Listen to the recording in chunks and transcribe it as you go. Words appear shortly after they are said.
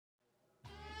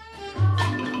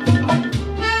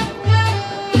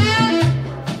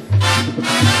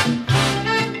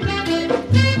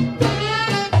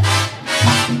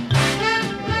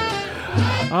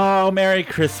Well, Merry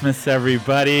Christmas,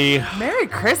 everybody. Merry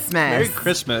Christmas. Merry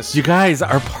Christmas. You guys,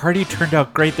 our party turned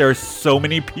out great. There are so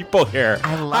many people here.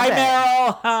 I love Hi, it.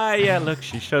 Meryl. Hi. Yeah, look,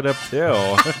 she showed up too.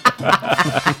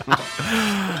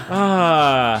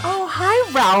 Oh,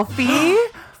 hi, Ralphie.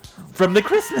 From the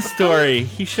Christmas story,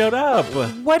 he showed up.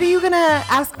 What are you going to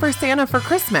ask for Santa for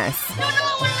Christmas?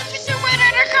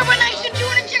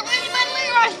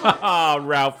 Oh,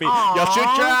 Ralphie. You should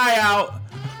try out.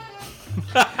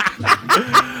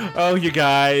 Oh, you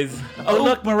guys. Oh,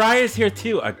 look, Mariah's here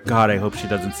too. God, I hope she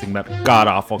doesn't sing that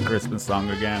god-awful Christmas song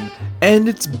again. And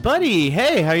it's Buddy.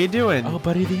 Hey, how you doing? Oh,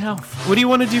 Buddy the Elf. What do you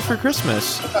want to do for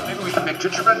Christmas? I thought maybe we could make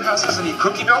gingerbread houses and eat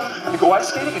cookie dough and go ice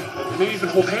skating and maybe even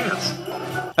hold hands.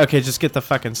 Okay, just get the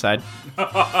fuck inside.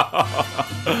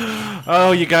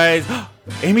 Oh, you guys.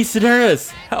 Amy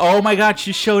Sedaris. Oh, my God,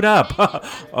 she showed up.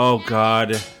 Oh,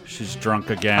 God. She's drunk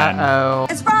again. Uh-oh.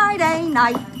 It's Friday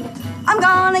night. I'm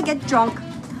gonna get drunk.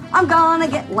 I'm gonna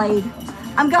get laid.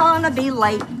 I'm gonna be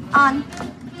late on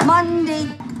Monday.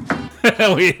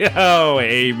 Oh,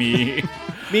 Amy.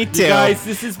 Me too. You guys,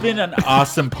 this has been an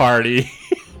awesome party.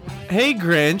 Hey,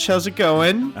 Grinch, how's it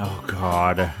going? Oh,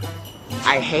 God.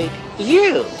 I hate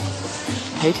you.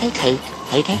 Hate, hate, hate,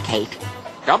 hate, hate, hate.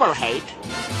 Double hate.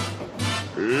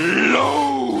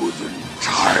 Loathe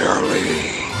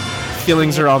entirely.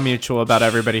 Feelings are all mutual about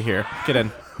everybody here. Get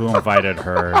in. Who invited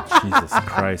her? Jesus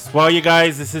Christ. Well, you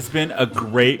guys, this has been a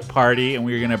great party, and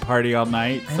we're going to party all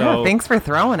night. So Thanks for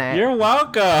throwing it. You're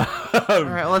welcome. All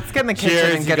right, let's get in the kitchen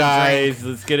Cheers, and you get guys. a drink.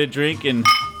 Let's get a drink and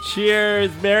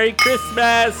cheers. Merry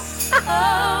Christmas.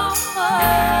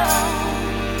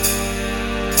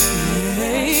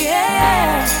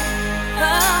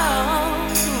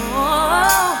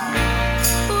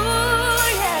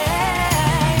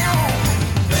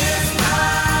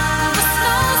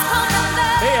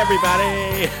 Hey,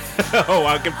 everybody.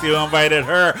 Welcome to Who Invited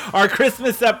Her, our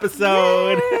Christmas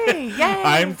episode. Yay, yay.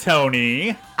 I'm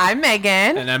Tony. I'm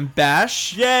Megan. And I'm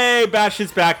Bash. Yay, Bash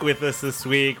is back with us this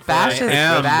week. for Bash our is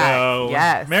Christmas back. show.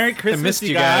 Yes. Merry Christmas, missed you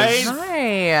you guys. guys.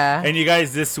 Hi. And you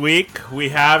guys, this week, we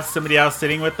have somebody else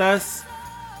sitting with us.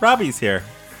 Robbie's here.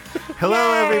 Hello,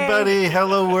 Yay. everybody.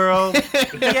 Hello, world.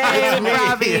 Yay,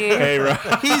 Robbie. Hey,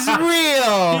 He's real.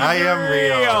 I am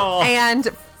real. And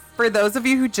for those of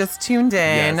you who just tuned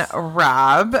in, Yes.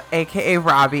 Rob, a.k.a.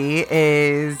 Robbie,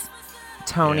 is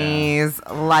Tony's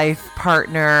life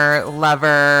partner,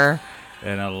 lover,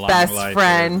 And a long Best life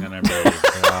friend. is gonna be.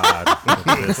 God,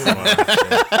 this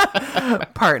one.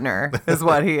 partner is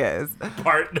what he is.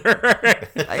 Partner.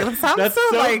 It sounds That's so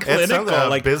so like clear. It sounds Clinical, like a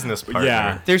like- business partner.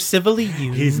 Yeah. They're civilly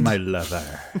used. He's my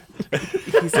lover.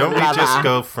 he's Don't a we lover. just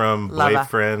go from Lover.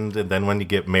 boyfriend and then when you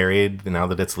get married, now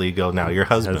that it's legal, now you're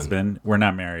husband? Husband. We're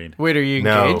not married. Wait, are you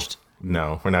No. engaged?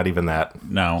 No, we're not even that.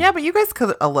 No. Yeah, but you guys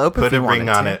could elope if Put you a ring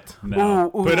wanted on to. it. No.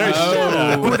 Put our shit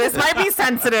up. Ooh, this might be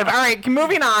sensitive. All right,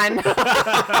 moving on.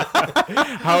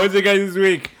 How is it, guys, this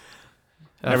week?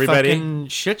 Everybody? Fucking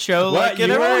shit show like You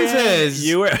it were always in- is.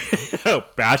 You were. Oh,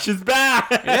 Bash is back.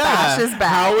 Bash is back.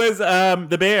 How was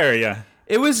the Bay Area?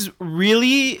 It was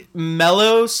really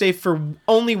mellow, save for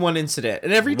only one incident.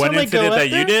 And every One time I go incident up that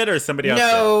there, you did or somebody else?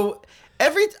 No,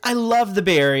 I love the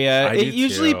Bay Area. I It do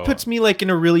usually too. puts me like in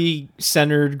a really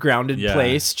centered, grounded Yeah,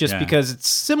 place, just yeah. because it's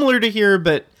similar to here,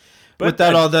 but without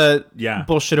that- all the yeah.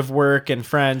 bullshit of work and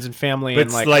friends and family But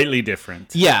and like slightly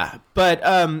different. yeah. But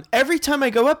every time I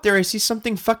go up there, I see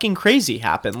something fucking crazy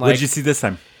happen. What Like did you see this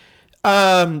time?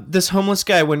 this homeless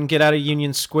guy wouldn't get out of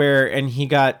Union Square, and he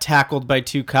got tackled by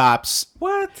two cops.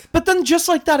 What? But then just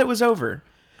like that, it was over.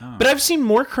 Oh. But I've seen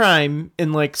more crime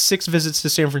in like 6 visits to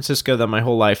San Francisco than my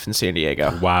whole life in San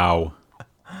Diego. Wow.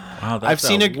 Wow, that's I've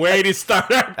seen a way to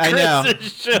start our I know.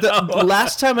 Christmas show. The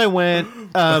last time I went,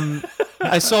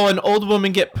 I saw an old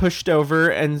woman get pushed over,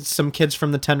 and some kids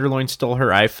from the Tenderloin stole her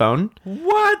iPhone.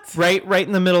 What? Right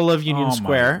in the middle of Union Oh my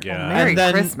Square. God. Merry And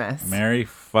then Christmas. Merry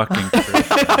fucking Christmas.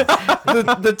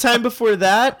 the time before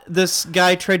that, this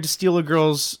guy tried to steal a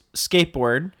girl's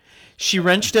skateboard. She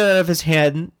wrenched it out of his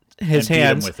And beat him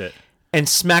hands with it. and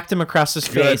smacked him across his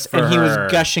Good face, for and he was her.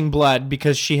 gushing blood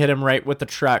because she hit him right with the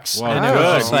trucks. Well, and it was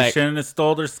good. just You like, shouldn't have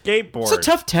stole their skateboard. it's a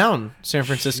tough town, San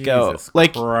Francisco. Jesus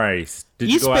like Christ. Did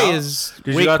you East go Bay out? is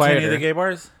Did way you go out to any of quieter. the gay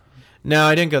bars? No,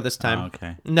 I didn't go this time. Oh,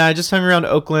 okay. No, I just hung around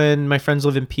Oakland. My friends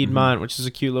live in Piedmont, which is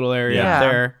a cute little area Yeah. up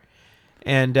there.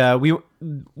 And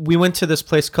we went to this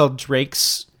place called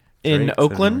Drake's in Drake's?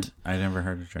 Oakland. I never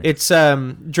heard of Drake. It's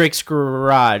Drake's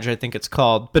Garage, I think it's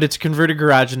called, but it's a converted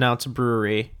garage and now it's a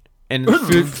brewery. And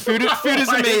food is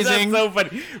amazing. That's so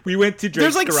funny. We went to Drake's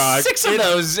There's like Garage. 6 of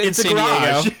those in it's a San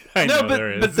garage. Diego. I No, know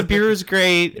there is. but the beer was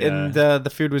great Yeah. and the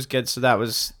food was good, so that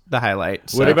was the highlight.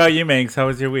 So. What about you, Megs? How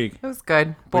was your week? It was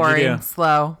good. What'd you Boring. do?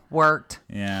 Slow. Worked.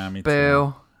 Yeah, me too.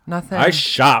 Boo. Nothing. I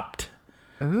shopped.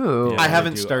 Ooh. Yeah, I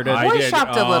haven't do. started. I did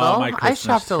shopped a all little. my I Christmas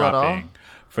shopped a little. shopping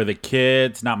for the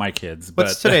kids, not my kids.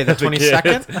 What's but today, the the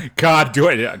 22nd? kids. God, do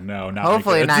I? No, not my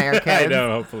Hopefully kids. not your I kids.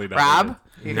 know, hopefully not. my Rob,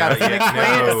 kids. you got some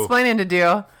explaining to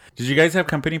do. Did you guys have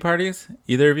company parties?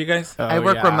 Either of you guys? I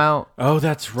work yeah. remote. Oh,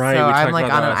 that's right. So We I'm talked like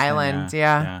about on that an last time, island,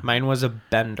 yeah. Mine was a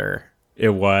bender. It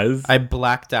was. I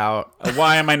blacked out.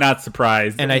 Why am I not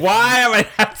surprised? And Why am I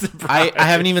not surprised? I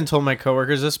haven't even told my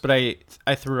coworkers this, but I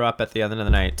threw up at the end of the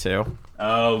night too.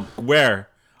 Oh, where?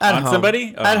 At On home.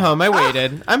 somebody? Oh. At home, I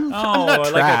waited. I'm not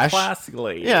like trash. a classic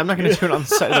lady. Yeah, I'm not gonna do it on the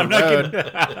side of the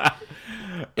road.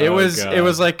 It Oh, was God. it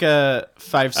was like a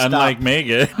 5-stop. Unlike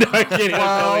Megan. No, I'm kidding.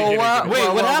 I'm totally kidding.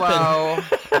 Wait, what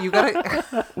happened? You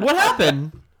gotta. What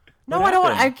happened? No, I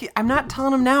don't. I'm not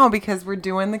telling him now because we're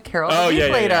doing the Carol Oh, of the yeah, Week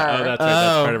yeah, later. yeah. Oh, that's right.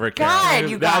 That's Oh. part of her Carol. God,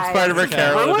 you guys. That's part of her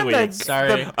Carol of the Ruined Week.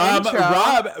 Sorry.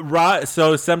 intro. Rob,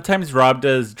 so sometimes Rob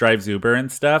drives Uber and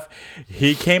stuff.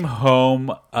 He came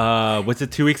home, was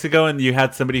it 2 weeks ago, and you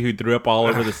had somebody who threw up all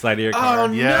over the side of your car?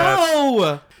 Oh Yes.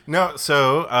 no! No,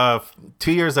 so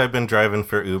 2 years I've been driving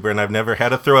for Uber, and I've never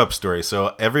had a throw up story.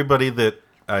 So everybody that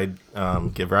I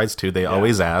give rides to, they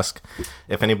always ask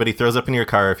if anybody throws up in your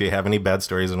car, if you have any bad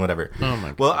stories and whatever. Oh my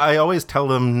God. Well, I always tell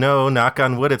them, no, knock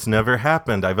on wood, it's never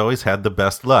happened. I've always had the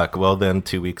best luck. Well, then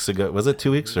 2 weeks ago, was it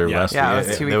 2 weeks or last Yeah, week? it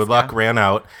was 2 The weeks luck ago. ran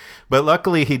out. But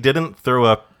luckily, he didn't throw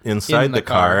up inside In the the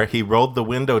car. car. He rolled the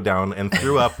window down and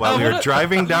threw up while we were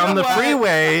driving down the what?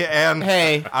 freeway. And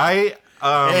Hey.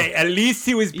 Hey, at least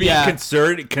he was being Yeah.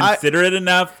 considerate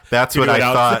enough. That's to what do I it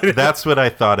thought. outside. That's what I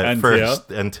thought at Until?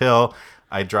 first, until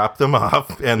I dropped them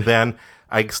off, and then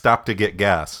I stopped to get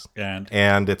gas. And?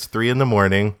 It's 3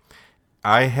 a.m.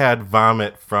 I had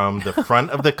vomit from the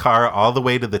front of the car all the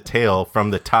way to the tail,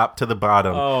 from the top to the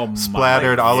bottom, Oh, my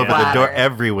splattered all over the door, Splatter.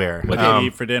 everywhere. What did you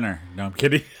eat for dinner? No, I'm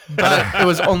kidding. But it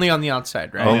was only on the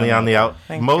outside, right? Only on the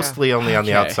Thank mostly only on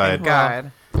the Okay. outside.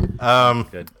 God.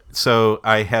 Good. So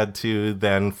I had to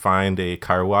then find a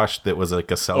car wash that was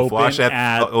like a self wash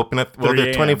Open at well, 3 they're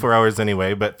a.m. 24 hours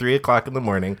anyway, but 3 o'clock in the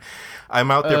morning. I'm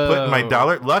out there putting my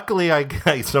dollar. Luckily,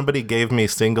 somebody gave me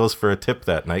singles for a tip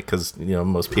that night because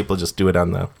most people just do it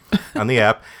on the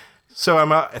app. So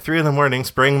I'm out at 3 a.m,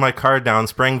 spraying my car down,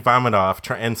 spraying vomit off,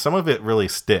 and some of it really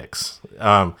sticks.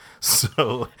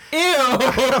 So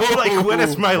I'm like, what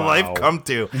has my life come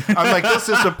to? I'm like, this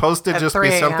is supposed to At just 3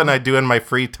 be a.m. something I do in my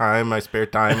free time, my spare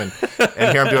time, and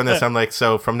here I'm doing this. I'm like,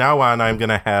 so from now on, I'm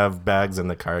gonna have bags in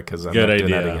the car because I'm Good not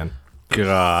doing idea. that again.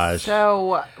 Gosh.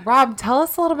 So, Rob, tell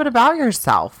us a little bit about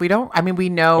yourself. We know.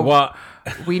 Well,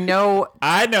 We know.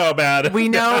 I know about it. We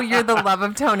know you're the love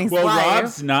of Tony's Well, life.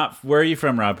 Rob's not. Where are you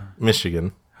from, Rob?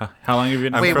 Michigan. How long have you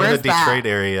been? I'm Wait, from the where's that? Detroit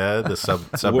area, the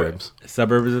suburbs.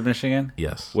 Suburbs of Michigan?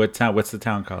 Yes. What town? What's the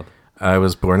town called? I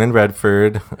was born in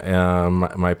Redford.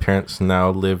 My parents now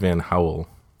live in Howell.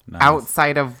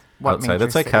 Outside of what? Outside. major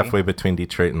It's like city? halfway between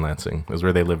Detroit and Lansing is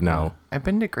where they live now. I've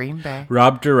been to Green Bay.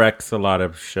 Rob directs a lot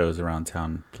of shows around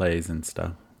town, plays and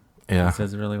stuff. Yeah. He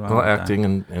says really well. Well, with that. acting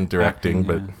and directing, Acting,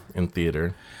 but in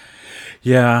theater.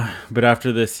 Yeah, but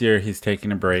after this year, he's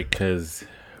taking a break because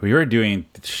we were doing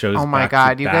shows. Oh my back to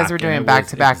God, you guys back, were and doing it back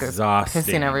was to back. It was exhausting.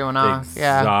 pissing everyone off.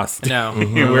 Yeah. Exhausting. No.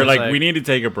 We're It's like, like- we need to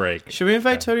take a break. Should we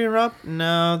invite Tony and Rob?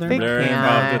 No, they're They're can't.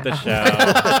 involved with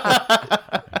the show.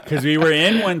 Because we were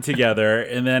in one together,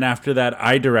 and then after that,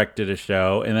 I directed a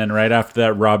show, and then right after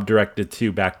that, Rob directed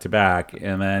 2 back to back,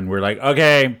 and then we're like,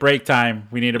 okay, break time.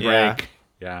 We need a Yeah. break.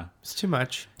 Yeah. It's too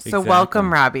much. So Exactly.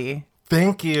 welcome, Robbie.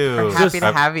 Thank you. We're happy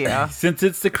to have you. Since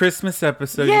it's the Christmas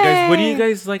episode, you guys, what do you Yay!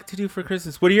 guys like to do for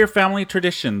Christmas? What are your family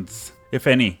traditions, if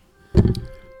any? Boom,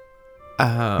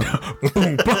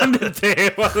 on the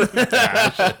table.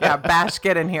 Yeah, Bash,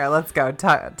 get in here. Let's go.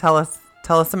 Tell us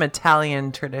some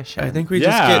Italian tradition. I think we Yeah.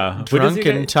 just What get does drunk he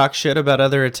and get? talk shit about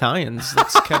other Italians.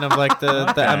 That's kind of like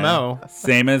the MO.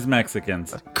 Same as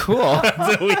Mexicans. Cool.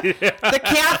 The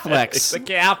Catholics. The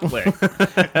Catholic.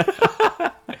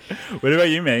 What about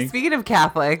you, May? Speaking of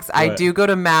Catholics, I What? do go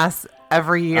to mass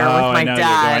every year with I my know,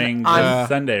 dad you're going on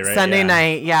Sunday, right? Sunday Yeah.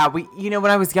 night. Yeah,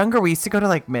 when I was younger, we used to go to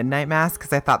like midnight mass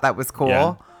because I thought that was cool.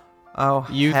 Yeah. Oh,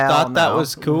 You hell thought that no.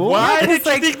 was cool? Why Yeah, did it's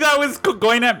you like- think that was cool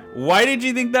going at? Why did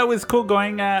you think that was cool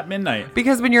going at midnight?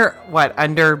 Because when you're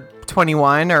under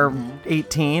 21 or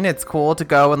 18, it's cool to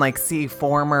go and like see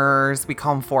formers. We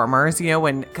call them formers,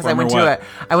 because I Former went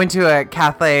what? to a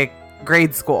Catholic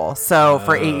grade school, so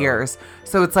for 8 years.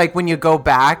 So it's like when you go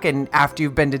back and after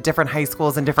you've been to different high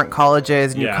schools and different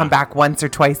colleges and you Yeah. come back once or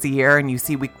twice a year and you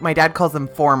see, my dad calls them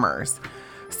formers.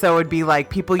 So it'd be like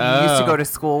people you used to go to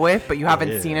school with, but you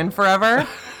haven't seen in forever.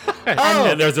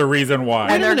 And there's a reason why.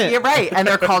 And they're, minute. you're right. And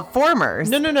they're called formers.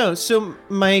 No. So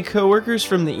my coworkers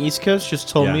from the East Coast just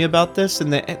told Yeah. me about this,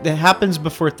 and that happens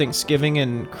before Thanksgiving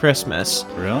and Christmas.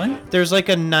 Really? There's like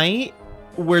a night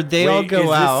where they all Wait, go is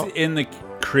out. this in the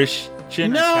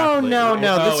Christian? or No. Catholic?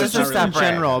 This Oh, is it's not just really- in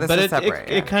general, This but is it separate,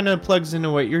 yeah. kind of plugs into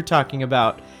what you're talking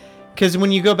about. Because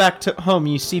when you go back to home,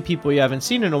 you see people you haven't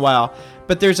seen in a while.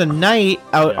 But there's a night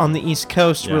out on the East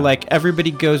Coast where Yeah. like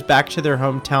everybody goes back to their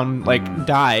hometown, like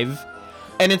dive,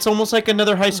 and it's almost like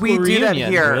another high school We do reunion. that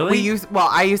here. Really?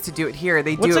 I used to do it here.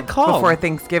 They What's do it called? before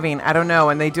Thanksgiving. I don't know.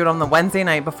 And they do it on the Wednesday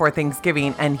night before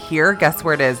Thanksgiving. And here, guess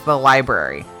where it is? The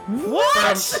library.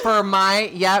 What? For my,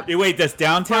 yep. Wait, this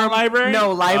downtown library? No,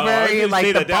 Oh, I library, was gonna like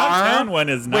say, the bar, downtown one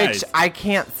is nice. which I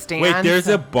can't stand. Wait, there's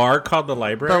a bar called the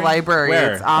library? the library.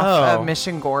 Where? It's off Oh. of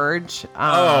Mission Gorge.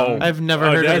 Oh, I've never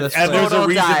heard of this And place. there's a Total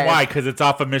reason dive. why, because it's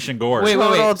off of Mission Gorge. Wait.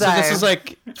 Total So this dive. is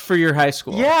like for your high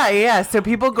school. Yeah. So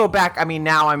people go back. I mean,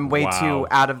 now I'm way Wow. too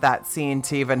out of that scene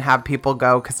to even have people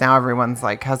go because now everyone's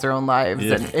like has their own lives,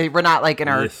 Yeah. and we're not like in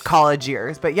our Yes. college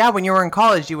years. But yeah, when you were in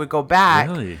college, you would go back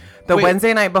Really? the Wait.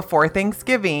 Wednesday night before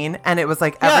Thanksgiving, and it was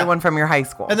like Yeah. everyone from your high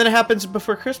school. And then it happens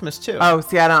before Christmas too. oh,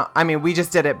 see, I mean, we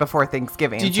just did it before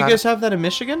Thanksgiving. Did so you I- guys have that in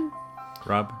Michigan?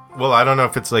 Rob? Well, I don't know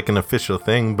if it's like an official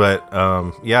thing, but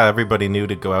yeah, everybody knew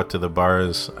to go out to the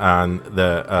bars on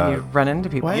the. you run into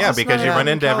people? Why is Yeah, It's because not you out run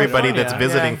in into everybody California. that's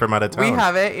visiting Yeah. from out of town. We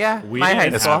have it. Yeah, We my high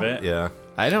didn't school. have it. Yeah.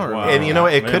 I don't remember. And you know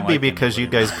what? It We could don't be like because you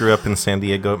anybody. guys grew up in San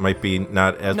Diego. It might be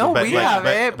not as. No, but we like- have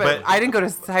it, but I didn't go to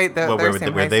site well, their where,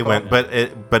 same where high they school. went,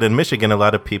 but in Michigan, a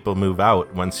lot of people move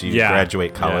out once you Yeah.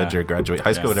 graduate college Yeah. or graduate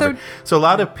high school, Yeah. whatever. So a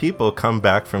lot of people come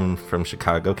back from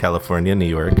Chicago, California, New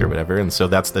York, or whatever, and so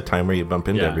that's the time where you bump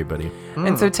into Yeah. everybody.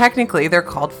 And so technically they're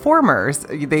called formers.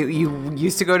 You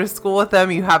used to go to school with them.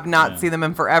 You have not seen them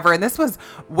in forever. And this was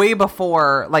way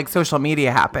before like social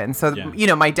media happened. So, Yeah. you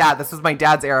know, this was my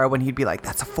dad's era when he'd be like,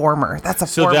 that's a former. That's a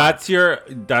So former. that's your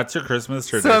Christmas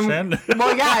So, tradition?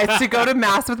 well, yeah, it's to go to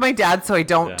mass with my dad so I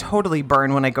don't Yeah. totally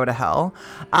burn when I go to hell.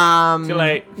 Too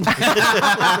late.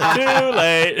 Too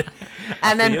late.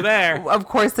 And then, See you there. of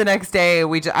course, the next day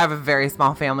I have a very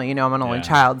small family. You know, I'm an only Yeah.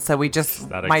 child, so we just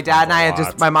That my dad and I explains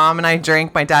a lot. my mom and I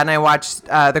drink. My dad and I watched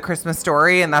the Christmas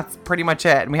Story, and that's pretty much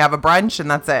it. And we have a brunch, and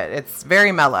that's it. It's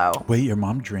very mellow. Wait, your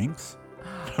mom drinks?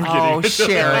 Oh,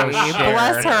 Sherry,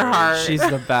 bless her heart. She's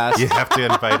the best. You have to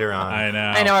invite her on. I know.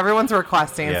 I know everyone's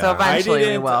requesting, so Yeah. eventually we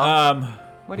didn't, will.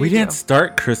 What do we you didn't do?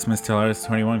 start Christmas till I was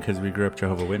 21 because we grew up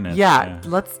Jehovah's Witness. Yeah,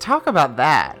 let's talk about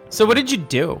that. So what did you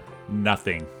do?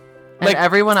 Nothing. And Like-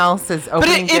 everyone else is But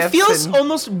opening it gifts. feels and-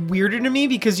 almost weirder to me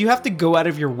because you have to go out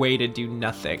of your way to do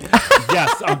nothing.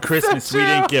 Yes, on Christmas we true.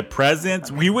 didn't get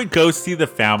presents. We would go see the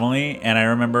family, and I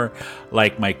remember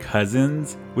like my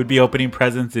cousins would be opening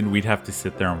presents, and we'd have to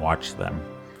sit there and watch them.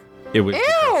 It was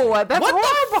Ew, that's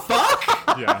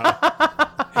horrible. yeah.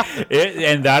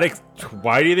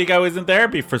 Why do you think I was in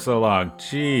therapy for so long?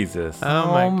 Jesus.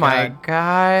 Oh my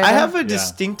god. I have a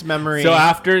distinct memory. So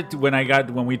after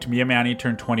me and Manny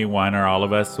turned 21, or all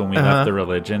of us, when we left the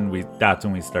religion, that's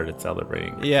when we started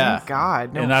celebrating. yeah. Thank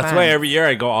God. No And that's why offense. every year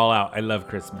I go all out. I love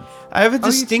Christmas. I have a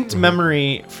distinct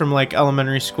memory from like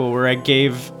elementary school where I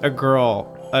gave a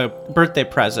girl a birthday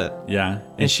present Yeah.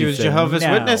 and she was said, Jehovah's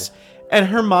 "No." Witness and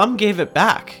her mom gave it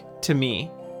back to me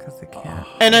 'Cause I can't.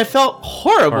 and I felt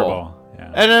horrible. Horrible.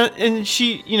 Yeah. And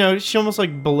she, she almost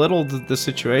like belittled the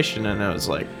situation and I was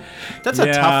like, that's a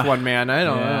Yeah. tough one, man. I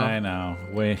don't Yeah, know. I know.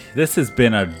 Wait, this has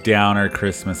been a downer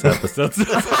Christmas episode.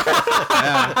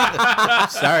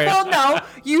 Sorry. Well, no,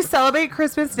 you celebrate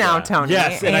Christmas now, Tony.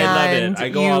 Yes, and I love it. I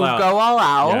go you all out. go all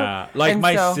out. Yeah, like And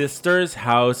my so- sister's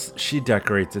house, she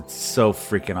decorates it so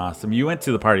freaking awesome. You went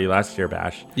to the party last year,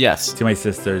 Bash. Yes. To my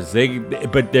sisters,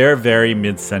 but they're very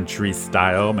mid-century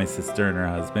style. My sister and her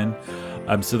husband,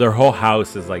 so their whole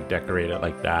house is like decorated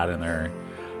like that, and they're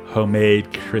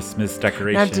homemade Christmas Now,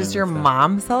 decorations. does your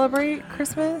mom celebrate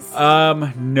Christmas?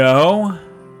 No.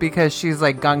 Because she's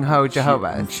like gung ho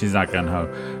Jehovah's. She's not gung ho.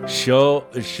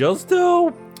 She'll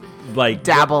still like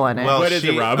Dabble in it. Well, What is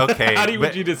it, she- Rob? okay, How would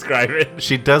but- you describe it?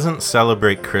 She doesn't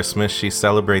celebrate Christmas. She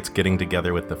celebrates getting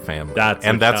together with the family. That's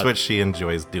that's what what she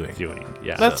enjoys doing.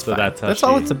 Yeah, That's so fine. that's how That's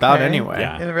all she- it's about Okay. anyway.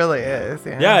 Yeah. It really is.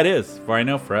 Yeah. Yeah, it is. For I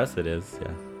know for us it is. Yeah,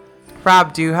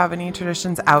 Rob, do you have any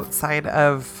traditions outside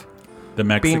of the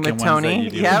Mexican being with ones that Tony? you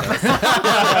do.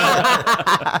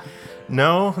 Yep.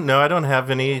 No, I don't have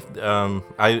any.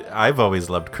 I've always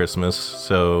loved Christmas.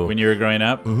 So When you were growing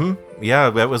up? yeah,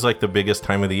 that was like the biggest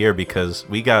time of the year because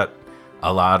we got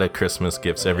a lot of Christmas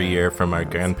gifts every year from our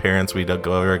grandparents. We'd go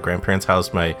over to our grandparents' house.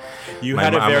 You my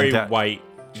had a mom and very dad- white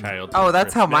childhood. Oh,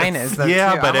 that's how Christmas. mine is. Though,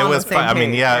 Yeah, too. but I'm it on was the same fun. I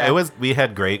mean, page, yeah, it was. We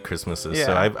had great Christmases.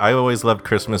 So Yeah. I always loved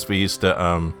Christmas. We used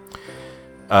to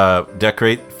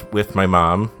decorate with my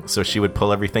mom. So she would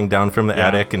pull everything down from the Yeah.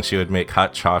 attic, and she would make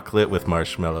hot chocolate with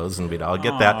marshmallows, and we'd all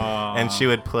get that. And she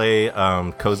would play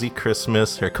Cozy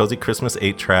Christmas, her Cozy Christmas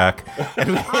 8-track,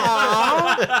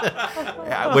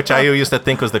 which I used to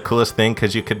think was the coolest thing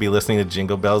because you could be listening to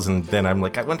Jingle Bells, and then I'm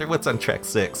like, I wonder what's on track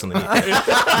 6, and then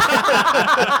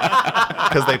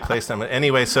because they play some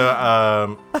anyway. So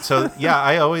yeah,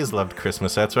 I always loved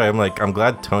Christmas. That's why I'm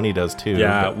glad Tony does too.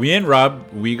 Yeah, But- we and Rob,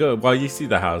 we go. Well, you see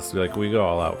the house. We go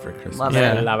all out for Christmas. Love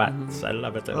Yeah. it. I love it. I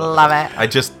love it. Love it. I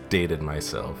just dated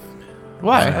myself.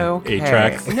 Why? Okay.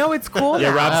 8-tracks. No, it's cool. Yeah,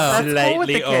 now. Rob's That's cool with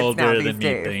the slightly kids now older these than me.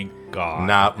 days. Thank God.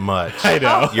 Not much. I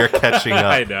know. You're catching up.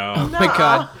 I know. Oh my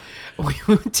god. We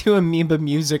went to Amoeba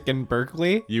Music in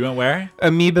Berkeley. You went where?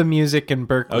 Amoeba Music in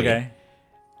Berkeley. Okay.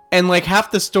 And like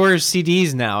half the store is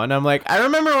CDs now, and I'm like, I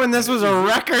remember when this was a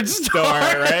record store,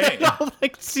 right?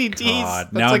 like CDs. God,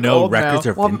 That's, now like, no old records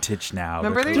now. are vintage now.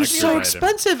 remember They're Collector's so items.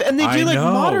 expensive, and they do I like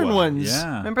know. modern ones.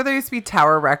 Yeah. Remember there used to be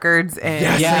Tower Records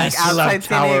and Yes, I like, love outside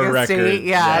San Tower Diego Records. State.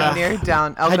 Yeah, Yeah. near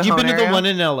down El Had you been to Cajon the one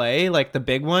area. in LA, like the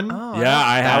big one? Oh, Yeah,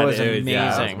 I That had was it. Yeah, that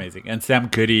was amazing. amazing. And Sam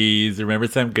Goodies. Remember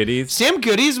Sam Goodies? Sam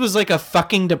Goodies was like a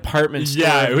fucking department store.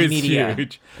 Yeah, of it was media.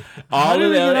 huge. How All did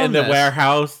of we get them on in the this?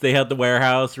 warehouse. They had the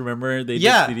warehouse. Remember? They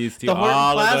Yeah, did CDs too. the Horton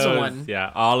all Plaza of those, one.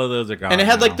 Yeah, all of those are gone. And it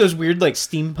had like now. those weird like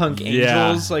steampunk Yeah.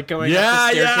 angels like going Yeah,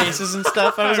 up the yeah. staircases and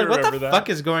stuff. I was I like, what the remember that. fuck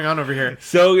is going on over here?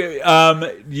 So,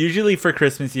 usually for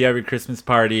Christmas, you have your Christmas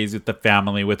parties with the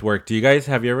family, with work.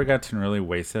 Have you ever gotten really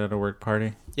wasted at a work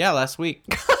party? Yeah, last week.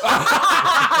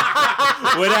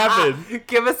 What happened?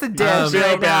 Give us a dish Feel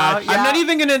right now. bad. Yeah. I'm not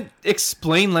even gonna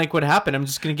explain like what happened. I'm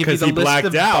just gonna give you 'Cause the he list blacked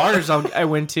of out. bars I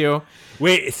went to.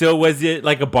 Wait, so was it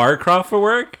like a bar crawl for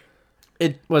work?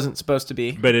 It wasn't supposed to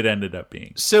be. But it ended up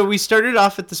being. So we started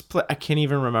off at this I can't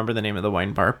even remember the name of the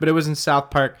wine bar, but it was in South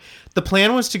Park. The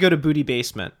plan was to go to Booty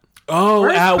Basement Oh,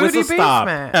 Where's at Booty Whistle Stop.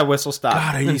 Basement? at Whistle Stop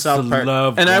God, I in used South to Park.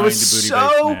 love and I going was to Booty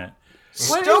so Basement.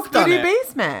 What is stoked on Booty it.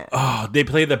 Basement? Oh, they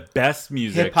play the best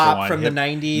music. Hip-hop for one. from the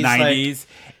 90s, 90s.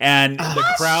 And the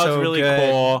crowd's so really good.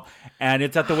 cool. And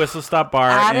it's at the Whistle Stop Bar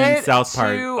Add in it South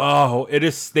Park. to Oh, it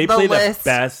is. They the play list. the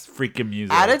best freaking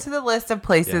music. Add it to the list of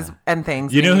places Yeah. and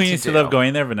things. You we know who need used to do. love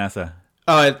going there? Vanessa.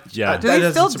 Oh, Yeah. Do that they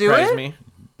doesn't still do surprise it? me.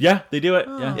 Yeah, they do it.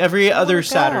 Yeah. Every other God.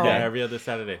 Saturday. Yeah, every other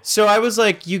Saturday. So I was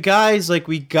like, you guys, like,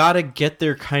 we gotta get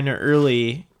there kind of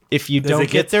early. If you don't it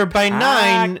get get there by 9,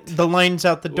 packed? the line's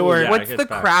out the door. yeah. What's it the gets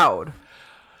back. crowd?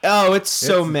 Oh, it's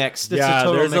so mixed. It's Yeah, a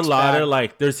total there's a mixed lot bag. of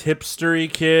like, there's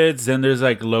hipstery kids, and there's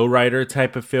like lowrider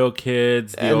type of feel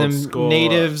kids, the and old then school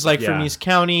natives like from yeah. East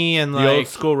County and the like old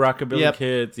school rockabilly Yep.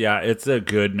 kids. Yeah, it's a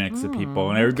good mix of people,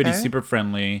 and everybody's okay. super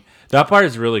friendly. That part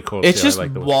is really cool. it's too. I just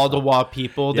like the wall to wall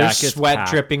people. Yeah, There's it gets sweat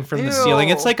packed. dripping from the Ew. ceiling.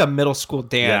 It's like a middle school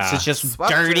dance. Yeah. It's just Sweat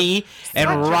dirty and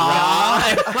Sweat raw.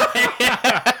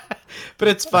 But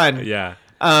it's fun. Yeah.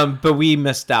 But we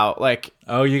missed out. Like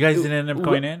Oh, you guys didn't end up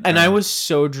going in, and Or- I was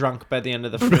so drunk by the end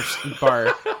of the first bar.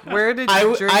 Where did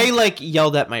you drink? I like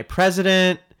yelled at my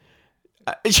president.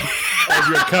 of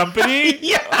your company.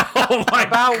 Yeah. Oh my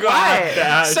About god. what?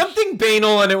 Dash. Something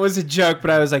banal, and it was a joke, but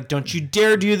I was like, "Don't you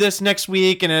dare do this next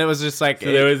week!" And it was just like,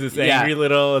 So there was this yeah. angry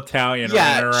little Italian.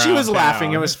 Yeah, running she around was laughing.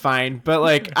 town. It was fine, but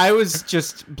like I was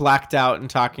just blacked out and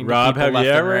talking to Rob, people have left you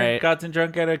and ever right. gotten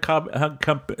drunk at a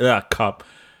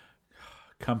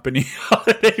company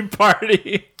holiday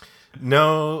party?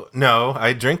 No,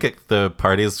 I drink at the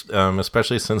parties,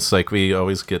 especially since like we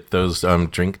always get those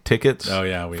drink tickets. Oh,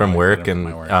 yeah, we from always work, get them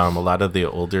and from my work. a lot of the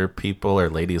older people or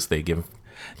ladies they give.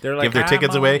 They're like, Give their "I'm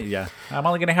tickets only-" away? Yeah, I'm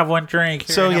only gonna have one drink.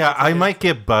 Here, So have yeah, one I ticket. might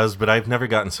get buzzed, but I've never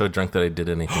gotten so drunk that I did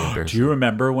anything Do embarrassing. you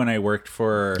remember when I worked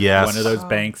for Yes. one of those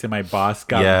banks and my boss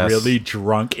got Yes. really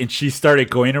drunk and she started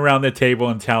going around the table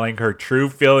and telling her true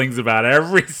feelings about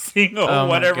every single Oh my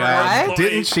whatever. God. What?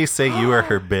 Didn't she say you were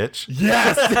her bitch?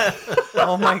 Yes.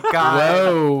 Oh my god.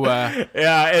 Whoa!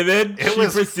 Yeah, and then It she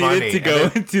was proceeded funny. to go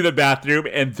And into the bathroom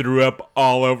and threw up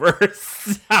all over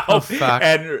herself. Oh, fuck.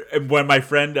 And when my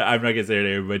friend, I'm not gonna say her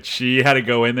name, but she had to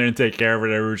go in there and take care of it.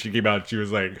 Whenever she came out, she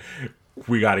was like,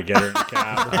 we got to get her in a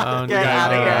cab. Oh, Get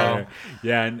outta here.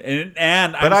 Yeah, and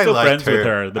But I'm I still liked friends with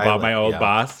her. her, I my old yeah.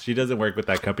 boss. She doesn't work with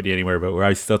that company anymore, but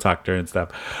I still talk to her and stuff.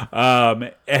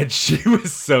 And she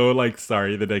was so like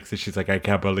sorry the next day. She's like, I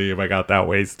can't believe I got that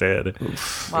wasted. It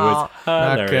Well, was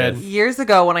hilarious. good. years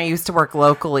ago when I used to work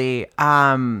locally,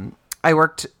 I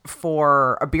worked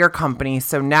for a beer company,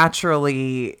 so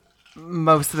naturally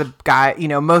most of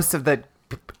the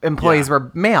employees Yeah.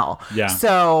 were male. Yeah.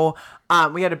 So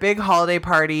we had a big holiday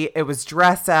party. It was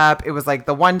dress up. It was like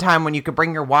the one time when you could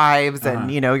bring your wives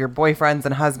and, your boyfriends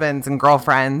and husbands and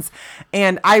girlfriends.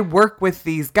 And I work with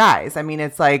these guys. I mean,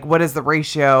 it's like, what is the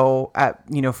ratio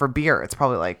for beer? It's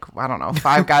probably like, I don't know,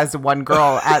 5 guys to 1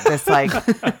 girl at this, like,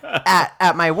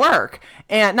 at my work.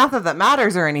 And not that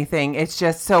matters or anything. It's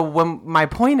just, so when my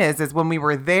point is when we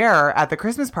were there at the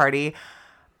Christmas party,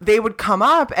 they would come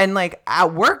up and like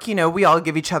at work, we all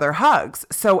give each other hugs.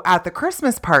 So at the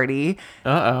Christmas party,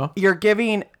 I'm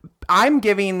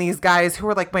giving these guys who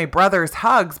are like my brothers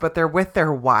hugs, but they're with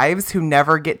their wives who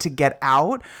never get to get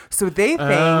out. So they think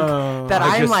that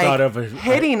I I'm just thought of like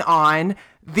hitting on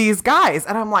these guys.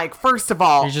 And I'm like, first of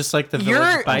all, You're just like the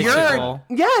village bicycle.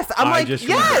 yes. I'm I like, just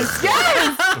yes.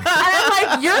 And I'm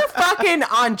like, you're fucking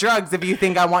on drugs if you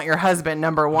think I want your husband,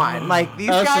 number one. Like these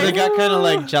guys. So they got kind of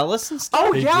like jealous and stuff?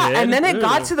 Oh They yeah, did? and then it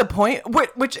got to the point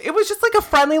which it was just like a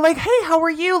friendly, like, hey, how are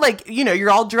you? Like,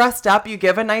 you're all dressed up. You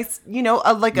give a nice,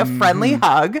 a friendly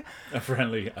hug. A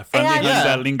friendly And- hug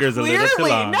that lingers a little too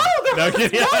Clearly, long.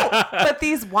 no. But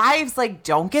these wives like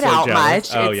don't get So out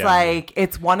jealous. much. Oh, It's yeah. like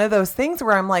it's one of those things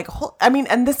where I'm like,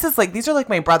 and this is like these are like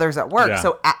my brothers at work. Yeah.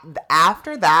 So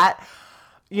after that,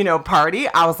 party,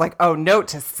 I was like, oh, note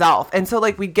to self. And so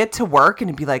like we'd get to work and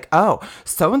it'd be like, oh,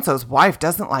 so and so's wife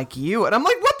doesn't like you, and I'm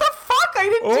like, what the fuck? I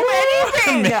didn't do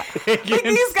anything. Like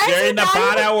these guys stirring are the not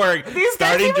pot even- at work, these guys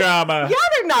starting even- drama. Yeah,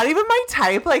 they're not even my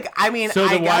type. Like, I mean, So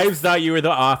I the guess- wives thought you were the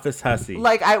office hussy.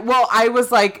 like I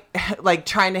was like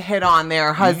trying to hit on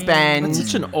their husband. That's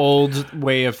such an old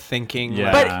way of thinking.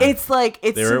 Yeah. But it's like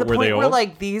it's They to were- the were they point where old?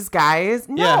 like these guys,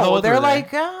 no, Yeah, how old they're were they?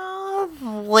 like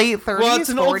late 30s, Well, it's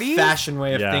an 40s. old-fashioned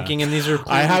way of Yeah. thinking, and these are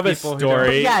I have a people who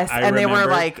story. Yes, I and they were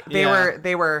remember- like they Yeah.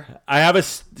 were I have a.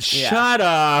 Shut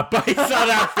up! I saw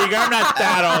that figure. I'm not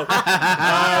that old.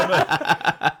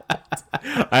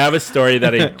 I have a story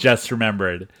that I just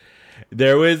remembered.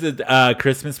 There was a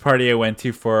Christmas party I went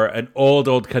to for an old.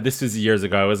 This was years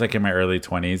ago. I was like in my early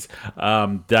 20s.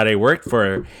 That I worked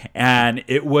for, and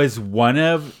it was one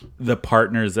of the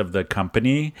partners of the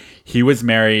company. He was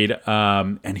married,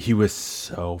 and he was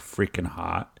so freaking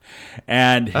hot.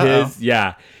 And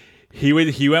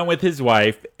he went with his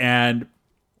wife, and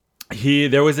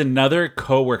there was another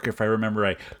coworker, if I remember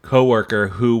right,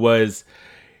 who was.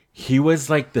 He was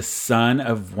like the son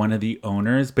of one of the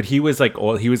owners, but he was like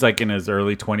old. He was like in his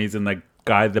early 20s, and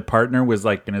the partner was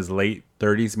like in his late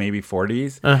 30s, maybe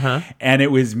 40s. And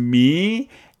it was me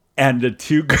and the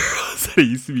 2 girls that I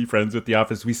used to be friends with at the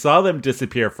office. We saw them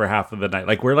disappear for half of the night.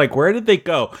 Like, we're like, where did they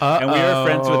go? And we were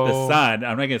friends with the son.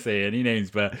 I'm not going to say any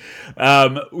names, but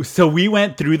so we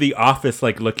went through the office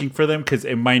like looking for them because,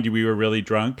 mind you, we were really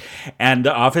drunk. And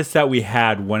the office that we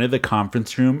had, one of the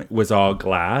conference room was all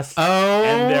glass.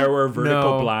 And there were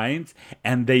vertical blinds,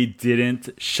 and they didn't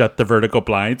shut the vertical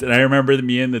blinds. And I remember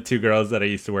me and the 2 girls that I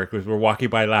used to work with were walking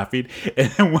by laughing. And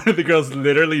then one of the girls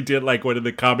literally did like one of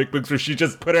the comic books where she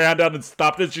just put her hand down and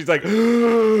stopped it. She's like,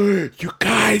 you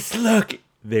guys, look.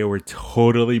 They were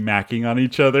totally macking on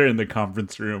each other in the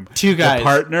conference room. 2 guys. The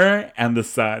partner and the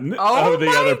son Oh of the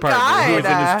my other partner who was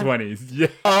God. in his 20s. Yeah.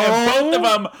 And both of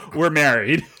them were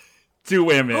married. 2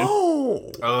 women.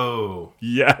 Oh.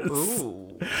 Yes.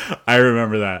 I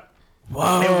remember that.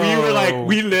 Whoa. And we were like,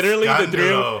 we literally,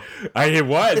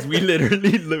 Scandalo. we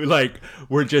literally like,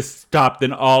 were just stopped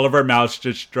and all of our mouths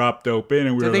just dropped open.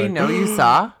 And we Do were they like, know you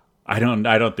saw? I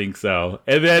don't think so.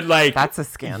 And then like, That's a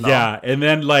scandal. yeah. And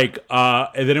then like,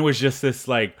 and then it was just this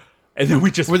like, and then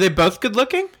we just, Were they both good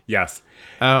looking? yes.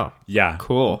 Oh, Yeah.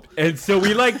 cool. And so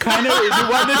we like kind of,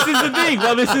 this is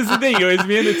the thing. It was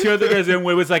me and the 2 other girls, and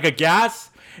it was like a gas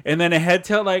and then a head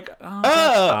tilt, like, oh,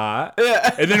 that's hot.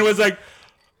 And then it was like,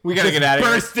 We gotta get out of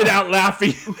here. bursted out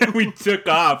laughing and we took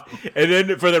off. And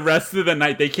then for the rest of the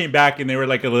night they came back and they were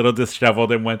like a little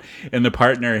disheveled, and the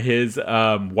partner, his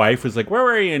wife, was like, where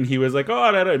were you? And he was like, oh,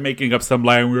 I don't know, making up some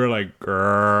lie. And we were like,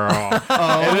 girl.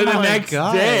 And then the my next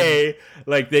God. day,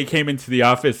 like, they came into the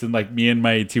office, and like me and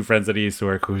my 2 friends that I used to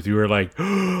work with, we were like,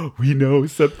 oh, we know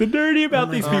something dirty about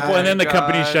these people. And then the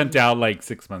company shut down like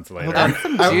 6 months later.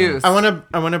 Juice. I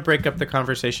want to break up the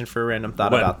conversation for a random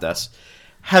thought What? about this.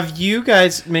 Have you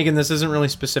guys, Megan, this isn't really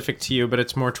specific to you, but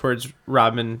it's more towards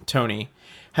Rob and Tony.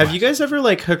 Have you guys ever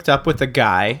like hooked up with a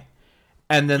guy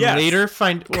and then Yes. later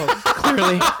find, well,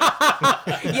 clearly.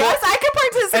 Yes, I could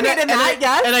participate in that.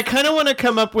 Yes. And I kind of want to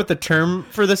come up with a term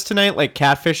for this tonight, like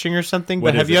catfishing or something. What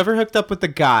But have is you it? ever hooked up with a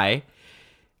guy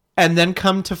and then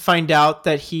come to find out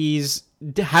that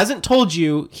hasn't told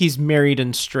you he's married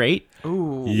and straight?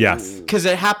 Yes. Because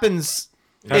it happens.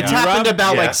 It's you, happened Rob?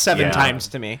 about Yeah. like 7 Yeah. times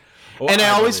to me. Oh, And I I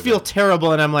always believe feel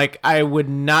terrible, and I'm like, I would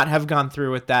not have gone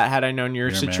through with that had I known your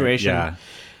You're married. situation. Yeah.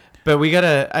 But we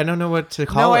gotta. I don't know what to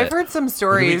call No, it. I've heard some What do we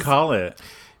stories. call it?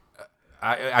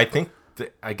 I think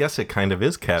I guess it kind of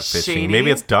is catfishing. Shady? Maybe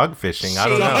it's dog fishing. I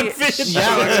don't know.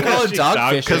 Yeah, let's call it dog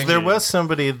fishing. Because there was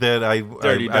somebody that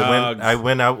Dirty dogs. I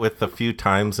went out with a few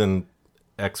times in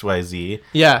XYZ.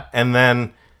 Yeah. And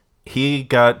then he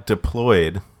got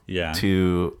deployed Yeah.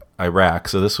 to Iraq.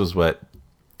 So this was what,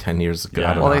 10 years ago?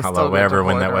 Yeah. I don't Well, know they how still long, get whatever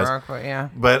when deployed that was. to Iraq, but yeah.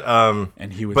 But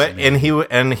And he was but amazing.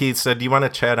 and he said, "Do you want to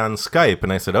chat on Skype?"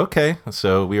 And I said, "Okay."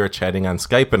 So we were chatting on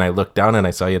Skype, and I looked down and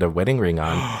I saw you had a wedding ring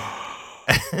on.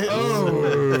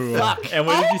 And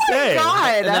what did you say?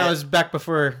 God. And that was back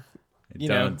before,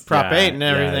 Don't- Prop yeah, 8 and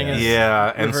everything. yeah, is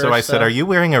Yeah, and so I reversed, said, so- "Are you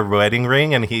wearing a wedding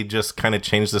ring?" And he just kind of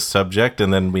changed the subject,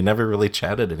 and then we never really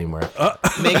chatted anymore.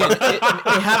 Megan, it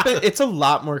happened. It's a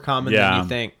lot more common Yeah. than you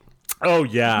think. Oh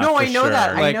yeah. No, for I know sure.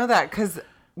 that. I Like- know that because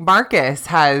Marcus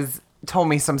has told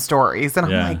me some stories, and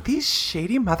Yeah. I'm like, these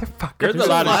shady motherfuckers. There's There's a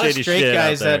lot of shady straight shit out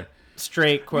guys there. that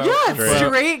straight quote. Yeah, unquote,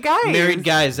 straight guys. married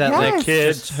guys that like Yes.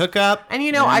 Kids. just hook up. And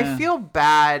you know, I Yeah. feel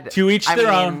bad. To each I their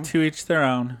mean, own. To each their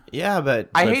own. Yeah, but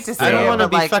I But hate to say I don't it, want to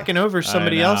but be like, fucking over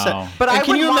somebody I else. know. But And I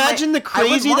can you wouldn't want imagine my- the I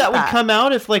wouldn't crazy want that would that. come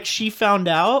out if like she found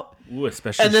out Ooh,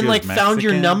 especially and if then she like was found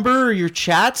your Mexican. number or your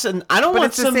chats? And I don't But want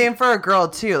it's the some. same for a girl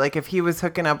too. Like if he was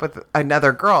hooking up with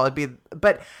another girl, it'd be.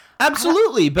 But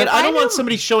Absolutely, but If I I don't knew- want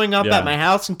somebody showing up Yeah. at my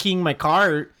house and keying my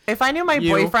car. if I knew my You.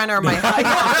 boyfriend or my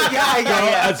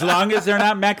yeah. As long as they're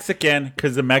not Mexican,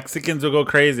 because the Mexicans will go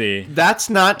crazy. That's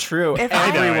not true. If I-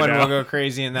 Everyone I know. will go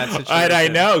crazy in that situation. I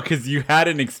know, because you had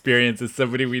an experience with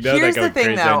somebody we know Here's that go the thing,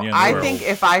 crazy though. on you in the I world. think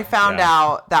if I found Yeah.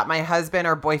 out that my husband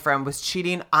or boyfriend was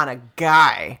cheating on a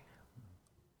guy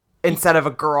instead of a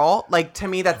girl, like to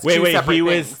me, that's two Wait, separate he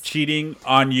things. was cheating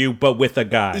on you, but with a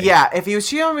guy. Yeah, if he was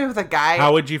cheating on me with a guy,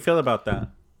 How would you feel about that?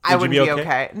 I Would wouldn't you be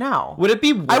okay. No, Would it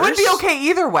be worse? I wouldn't be okay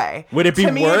either way. Would it be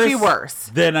to me, worse? It'd be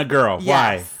worse. Than a girl. Why?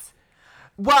 Yes.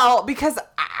 Well, because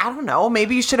I don't know.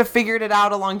 Maybe you should have figured it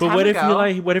out a long time But what if ago. you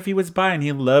like? What if he was bi and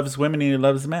he loves women and he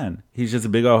loves men? He's just a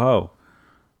big old hoe.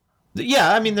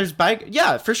 Yeah, I mean, there's bi.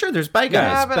 Yeah, for sure, there's bi guys.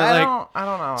 Yeah, but I like,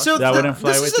 don't know. So That wouldn't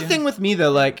fly this with is the you? thing with me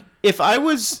though. Like, if I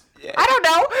was, I don't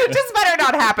know. Just better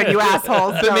not happen, you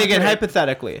assholes. but No, I'm Megan, kidding.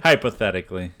 hypothetically,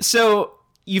 Hypothetically. so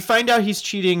you find out he's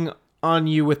cheating on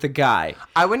you with a guy.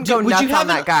 I wouldn't go Would nuts you have on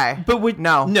that guy. But would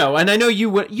No. and I know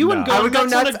you would. You wouldn't No. go I would go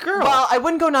nuts on nuts a girl. Well, I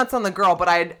wouldn't go nuts on the girl, but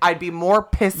I'd be more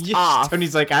pissed Yes, off.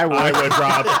 Tony's like, I would. I would,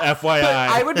 Rob. FYI.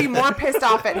 I would be more pissed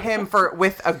off at him for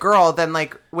with a girl than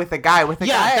like with a guy. With a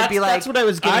Yeah, guy, that's, I'd be like, that's what I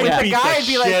was I getting would at. the beat guy, the I'd be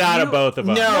shit like, out you- of both of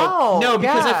us. No,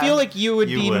 because yeah. I feel like you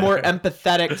would You be would. more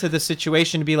empathetic to the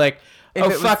situation to be like, If oh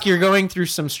it was- fuck, you're going through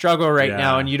some struggle right Yeah.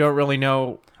 now and you don't really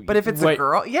know. But if it's a what-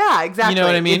 girl, yeah, exactly. you know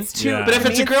what I mean? It's too, Yeah. But if to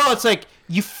it's me, a girl, it's like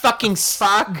you fucking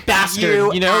fuck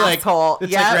bastard. You know, asshole. like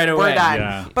it's yeah, like right away. we're done.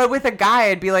 Yeah. But with a guy,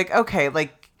 I'd be like, okay,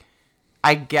 like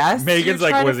I guess Megan's you're like,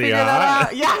 trying to was he figure that hot?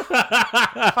 out.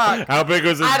 Yeah. Fuck. How big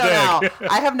was his I don't dick? know.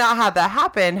 I have not had that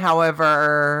happen.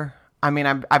 However, I mean,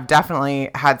 I've definitely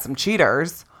had some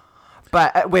cheaters,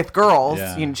 but with girls,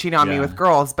 Yeah. you know, cheating on me Yeah. with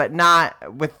girls, but not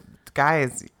with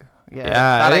guys. Yeah, Yeah,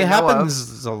 that I it know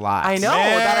happens of. a lot. I know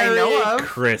that I know of.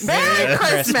 Christmas. Merry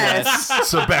Christmas.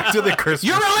 So back to the Christmas.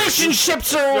 Your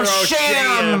relationships are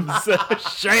sham.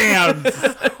 Shams.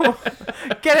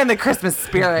 Get in the Christmas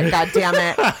spirit, God damn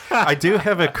it. I do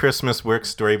have a Christmas work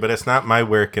story, but it's not my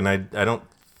work, and I don't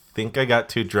think I got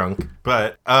too drunk.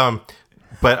 But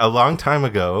a long time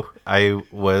ago, I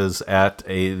was at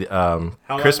a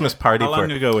Christmas party How for.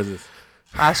 long ago was this?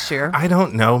 Last year. I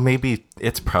don't know. Maybe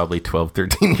it's probably 12,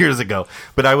 13 years ago.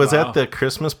 But I was Wow. at the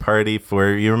Christmas party for.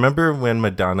 You remember when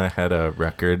Madonna had a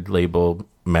record label,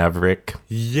 Maverick?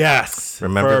 Yes.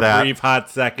 Remember for that? a brief hot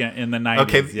second in the 90s.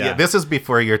 Okay, yeah. yeah, this is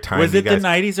before your time. was you it guys. the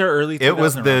 90s or early 2000s? It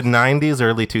was the 90s,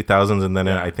 early 2000s, and then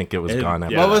Yeah. I think it was It- gone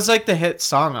after. yeah. What was like the hit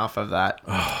song off of that?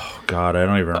 God, I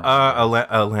don't even remember.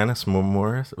 Alanis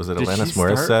Morris? Was it Did Alanis she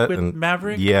start Morissette? with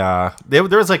Maverick? Yeah. There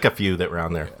was like a few that were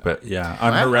on there. But yeah,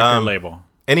 on her record um, label.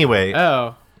 anyway,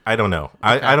 Oh, I don't know.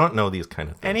 I don't know these kind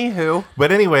of things. Anywho,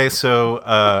 But anyway, so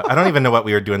I don't even know what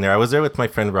we were doing there. I was there with my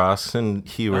friend Ross and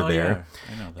he were there.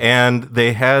 Yeah, I know that. And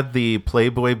they had the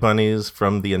Playboy bunnies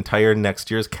from the entire next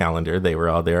year's calendar. They were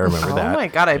all there. I remember that. oh my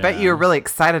God, I bet you were really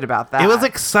excited about that. It was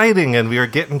exciting, and we were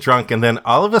getting drunk. And then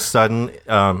all of a sudden,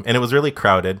 and it was really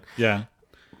crowded, Yeah.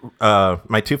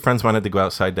 my two friends wanted to go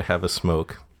outside to have a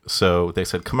smoke. So they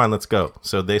said, come on, let's go.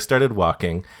 So they started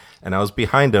walking. And I was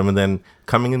behind him, and then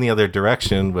coming in the other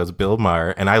direction was Bill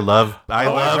Maher, and I love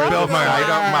Bill Maher. I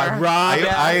don't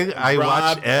mind. I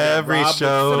watch every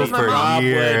show for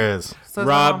years. So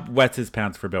Rob wets his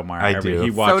pants for Bill Maher. I do. He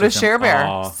So watches does him Cher Bear.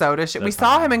 all So does Cher. the We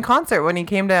saw time. him in concert when he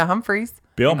came to Humphreys.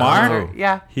 Bill Maher?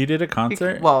 Yeah. He did a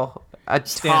concert? Well, a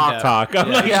Stand talk. up.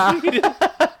 I'm like,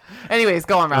 Yeah. Anyways,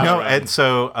 go on, Rob. No, and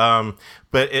so,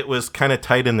 but it was kind of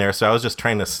tight in there, so I was just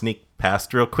trying to sneak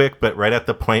past real quick. But right at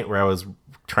the point where I was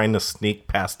trying to sneak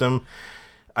past him,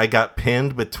 I got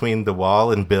pinned between the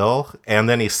wall and Bill, and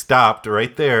then he stopped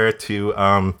right there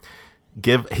to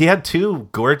he had two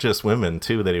gorgeous women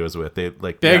too that he was with. They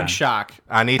like Big shock.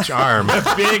 on each arm.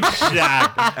 Big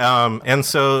Shaq. And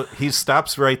so he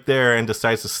stops right there and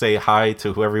decides to say hi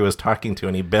to whoever he was talking to,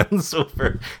 and he bends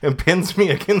over and pins me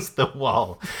against the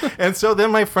wall. And so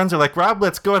then my friends are like, Rob,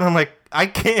 let's go. And I'm like, I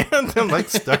can't. I'm like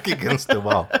stuck against the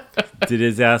wall. Did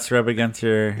his ass rub against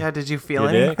your... Yeah, did you feel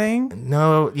Did it? anything?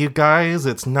 No, you guys,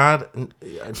 it's not.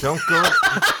 Don't go.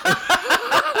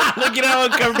 Look at how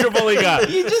uncomfortable he got.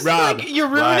 You just Rob, like you're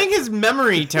ruining What? his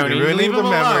memory, Tony. You're ruining Leave the him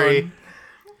memory. alone.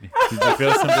 did you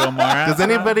feel some Bill Maher? Does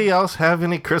anybody else have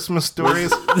any Christmas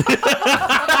stories?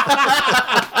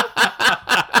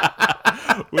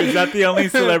 Was that the only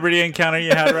celebrity encounter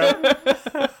you had, Rob?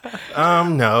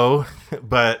 No,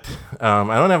 but I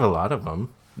don't have a lot of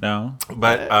them. No.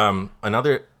 But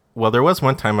there was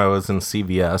one time I was in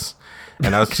CVS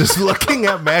and I was just looking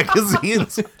at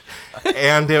magazines,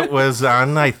 and it was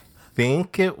on, I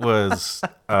think it was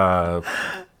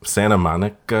Santa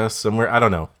Monica somewhere. I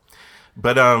don't know.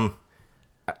 But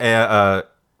I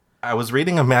was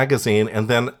reading a magazine, and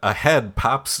then a head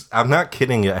pops. I'm not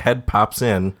kidding you. A head pops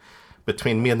in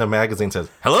between me and the magazine, says,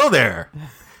 "Hello there."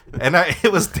 And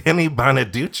it was Danny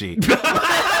Bonaducci.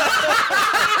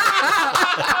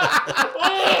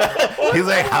 He's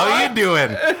like, "How are you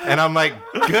doing?" And I'm like,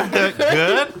 "Good."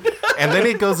 And then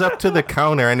he goes up to the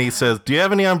counter and he says, "Do you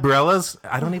have any umbrellas?"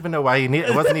 I don't even know why you need.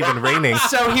 It wasn't even raining.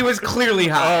 So he was clearly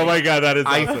high. Oh my God, that is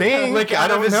I awesome. think Like, I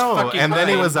out of don't his know. fucking And then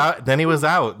he mind. was out. Then he was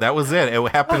out. That was it.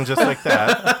 It happened just like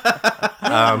that.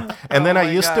 And then I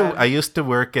used to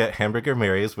work at Hamburger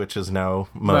Mary's, which is now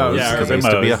Moe's, Yeah, because I used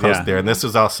to be a Moe's, host yeah. there. And this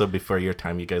was also before your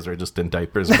time. You guys were just in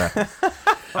diapers back.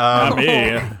 Not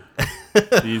me.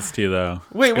 These two, though.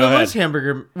 Wait, Go when ahead. was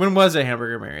Hamburger? When was it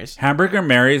Hamburger Mary's? Hamburger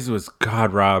Mary's was,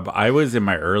 God, Rob, I was in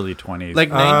my early 20s. Like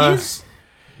 90s?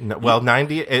 No, well,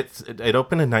 90. It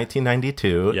opened in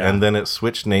 1992, Yeah. and then it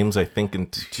switched names. I think in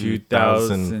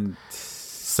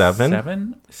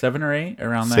 2007, 7 or 8,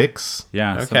 around there. 6,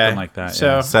 Yeah, Okay. something like that.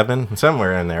 So- yeah. 7,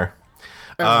 somewhere in there.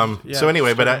 Yeah, So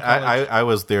anyway, but straight from college. I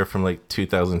was there from like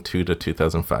 2002 to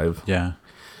 2005. Yeah.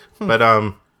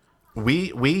 But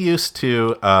we used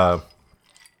to always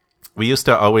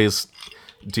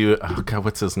do, oh God,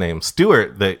 what's his name?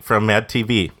 Stuart from Mad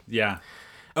TV. Yeah.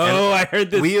 Oh, I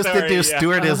heard this We used to story, do yeah.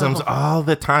 Stuartisms all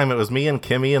the time. It was me and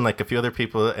Kimmy and like a few other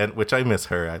people, and which I miss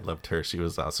her. I loved her. She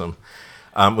was awesome.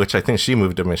 Which I think she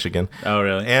moved to Michigan. Oh,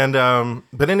 really? And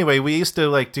but anyway, we used to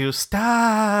like do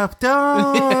stop,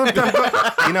 don't,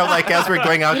 you know, like as we're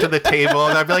going out to the table,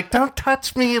 and I'd be like, "Don't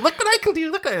touch me! Look what I can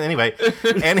do! Look!" Anyway,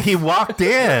 and he walked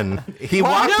in. He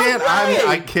walked no in. way!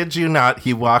 I kid you not.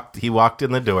 He walked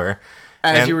in the door.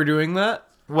 As and- you were doing that?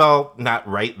 Well, not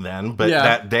right then, but Yeah.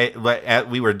 that day,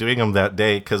 we were doing them that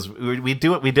day because we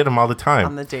did them all the time.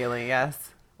 On the daily, yes.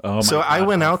 Oh, my So God, I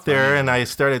went that's out there funny. and I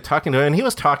started talking to him, and he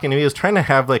was talking to me. He was trying to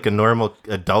have like a normal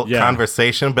adult Yeah.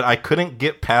 conversation, but I couldn't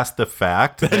get past the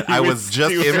fact that I was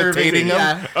just stupid. imitating him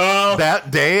Yeah.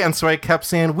 that day. And so I kept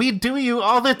saying, "We do you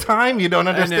all the time. You don't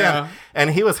know. understand."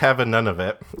 And he was having none of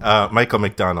it. Michael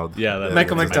McDonald. Yeah, that's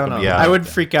Michael right. McDonald. Yeah. I would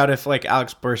freak out if like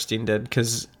Alex Borstein did,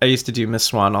 because I used to do Miss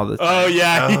Swan all the time. Oh,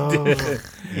 yeah, he did.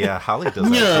 Yeah, Holly does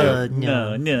that too.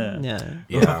 No. Yeah.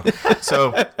 Yeah.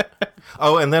 So,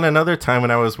 and then another time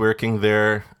when I was working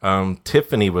there,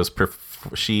 Tiffany was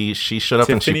she showed up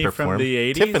and she Tiffany from performed.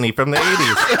 the 80s? Tiffany from the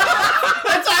 80s.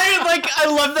 I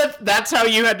love that. That's how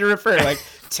you had to refer. Like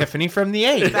Tiffany from the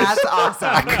 80s. That's awesome.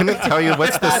 I couldn't tell you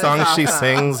what's the That is song she awesome.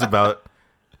 sings about.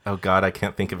 Oh God, I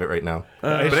can't think of it right now.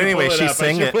 But anyway, she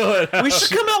sang it. We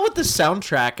should come out with the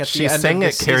soundtrack at She the end sang of it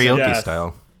this season. karaoke Yes.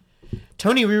 style.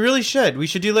 Tony, we really should. We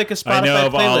should do like a Spotify I know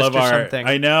of playlist all of or our. something.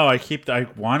 I know. I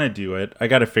want to do it. I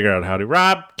got to figure out how to.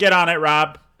 Rob, get on it,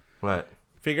 Rob. What?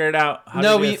 Figure it out. How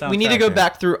No, to do a we need to go soundtrack.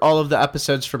 back through all of the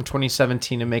episodes from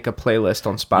 2017 and make a playlist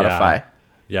on Spotify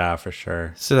Yeah, for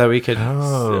sure. so that we could.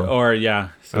 Oh. Or yeah,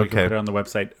 so we can Okay. put it on the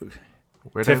website.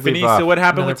 Where did I Tiffany. leave off? So what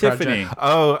happened Another with Tiffany? project.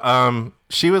 Oh,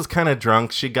 she was kind of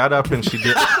drunk. She got up and she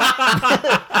did.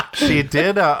 She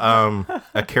did a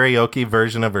karaoke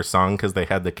version of her song because they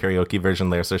had the karaoke version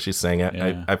there, so she sang it.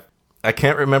 Yeah. I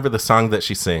can't remember the song that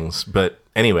she sings, but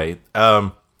anyway,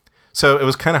 so it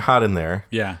was kind of hot in there.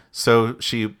 Yeah. So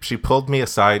she pulled me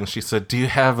aside and she said, "Do you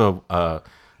have a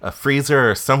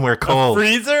freezer or somewhere cold?"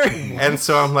 Freezer. And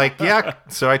so I'm like, yeah.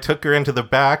 So I took her into the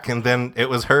back, and then it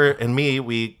was her and me.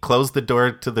 We closed the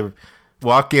door to the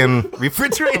walk-in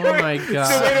refrigerator. Oh my god!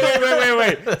 So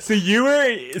wait. So you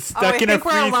were stuck I in a think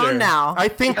freezer. we're alone now. I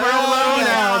think we're alone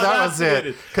now. That was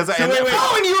it. Because So wait.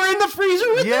 Oh, and you were in the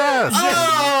freezer with Yes.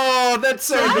 Oh, that's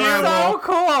so That's adorable. so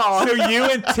cool. So you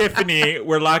and Tiffany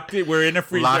were locked. We're in a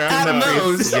freezer. Locked in the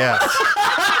Moe's. freezer. Yes.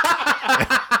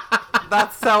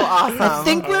 That's so awesome. I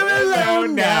think we're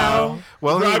alone now.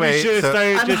 Well, Rob, anyway, you should have so-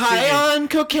 started I'm just high singing. on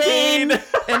cocaine,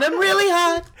 and I'm really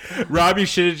hot. Rob, you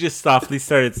should have just softly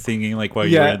started singing like while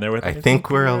you were Yeah. in there with I us. think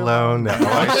we're alone now. Oh,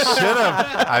 I should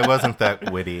have. I wasn't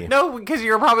that witty. No, because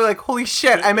you were probably like, holy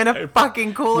shit, I'm in a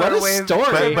fucking cooler What a with...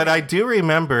 story! But I do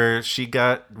remember she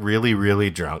got really, really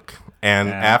drunk. And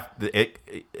Yeah. after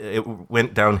it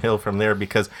went downhill from there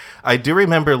because I do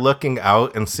remember looking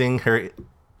out and seeing her.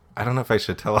 I don't know if I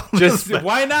should tell all this, Just but-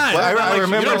 why not? Well, I You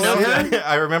remember don't know her?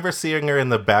 I remember seeing her in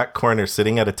the back corner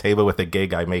sitting at a table with a gay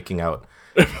guy making out.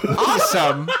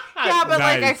 awesome. Yeah, but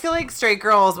like, I Nice. feel like straight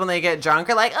girls, when they get drunk,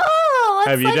 are like, oh,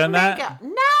 let's Have you like, done make that?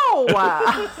 No.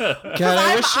 God,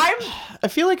 I wish. I'm I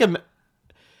feel like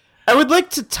I would like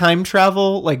to time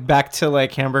travel, like back to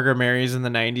like Hamburger Mary's in the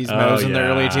 '90s, Oh, Moe's in the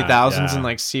early yeah, 2000s, yeah. and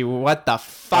like see what the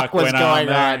fuck was went going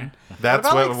there. on. That's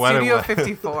about what, like what Studio it was.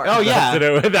 54. Oh yeah,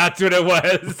 That's what it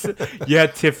was. Yeah,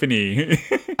 Tiffany.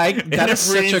 that is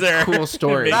such a cool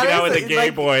story. Making That out is, with a gay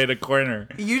like- boy in a corner.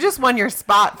 You just won your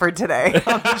spot for today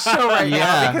on the show right Yeah.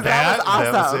 now because that was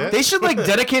That was awesome. it? They should like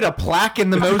dedicate a plaque in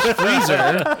the Moe's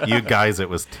freezer You guys, it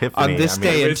was Tiffany. on this I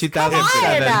mean, day in it's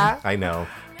 2007. Fine. I know.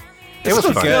 It was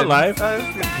Still fun. good. Still alive?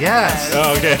 Yes.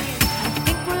 Oh, okay.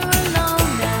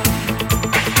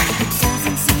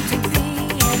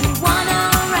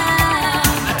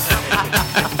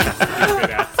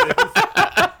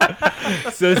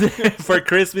 So for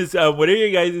Christmas, what are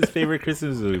your guys' favorite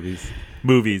Christmas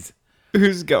movies?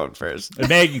 Who's going first?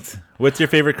 Meg, what's your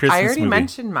favorite Christmas I already movie?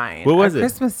 mentioned mine. What was A it?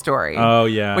 Christmas Story. Oh,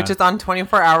 yeah. Which is on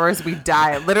 24 Hours. We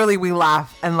die. Literally, we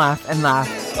laugh and laugh and laugh.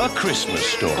 A Christmas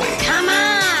Story. Come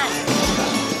on!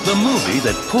 The movie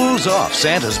that pulls off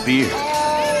Santa's beard.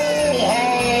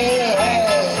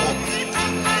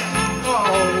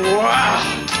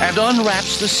 And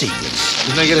unwraps the secrets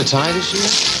Didn't I get a tie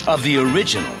this year? of the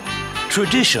original,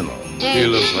 traditional, He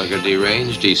looks like a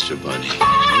deranged Easter bunny.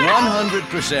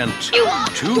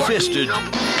 100% two-fisted,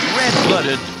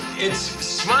 red-blooded, It's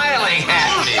smiling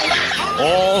at me.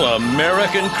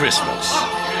 all-American Christmas.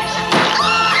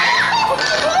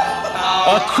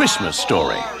 A Christmas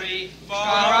Story.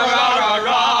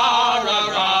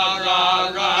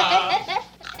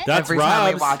 That's Every time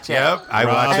we Rob's. watch it. Yep, I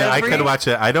watch it. I Every- could watch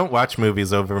it. I don't watch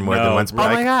movies over more No. than once.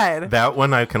 But Oh my God. That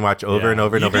one I can watch over and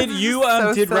over and You over. did, you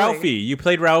So did silly. Ralphie. You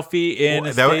played Ralphie in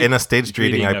a That- stage, in a staged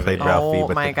reading, I of played it. Ralphie. Oh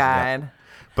but my yeah. God.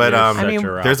 But You're such I mean,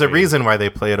 a there's a Ralphie. reason why they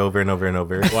play it over and over and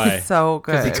over. Why? So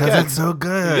good. Because it's so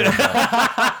good. It's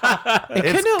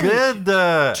kinda good.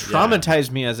 Traumatized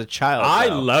me as a child. I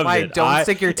though. loved Why, it. don't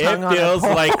stick your tongue it on a feels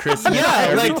pole. like Christmas Yeah,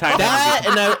 every like time. that,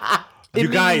 and I. You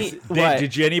guys,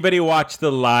 did you anybody watch the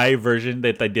live version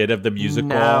that they did of the musical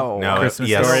No. Christmas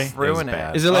yes, Story? it was Ruin it.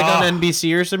 bad. Is it like Oh. on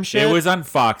NBC or some shit? It was on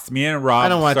Fox. Me and Rob I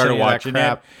don't watch started any of that watching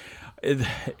crap. it.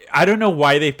 I don't know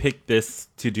why they picked this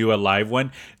to do a live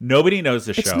one. Nobody knows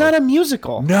the show. It's not a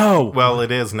musical. no. Well,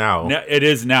 it is now. No, it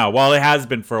is now. Well, it has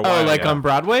been for a while. Oh, like yeah. on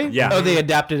Broadway? Yeah. Oh, they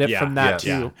adapted it Yeah, from that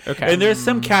yeah, too. Okay. And there's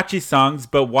some catchy songs,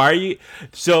 but why are you?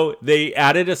 So they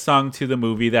added a song to the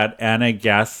movie that Anna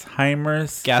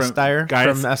Gastheimer's Gasteyer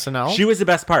from SNL? She was the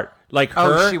best part. Like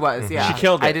Oh, her, she was, yeah. She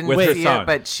killed it I didn't with her see song. it,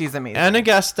 but she's amazing. Anna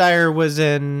Gasteyer was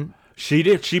in She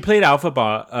did. She played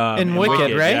Alphaba in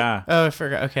Wicked, right? Yeah, Oh, I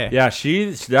forgot. Okay. yeah.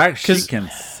 She 'Cause can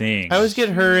sing. I always get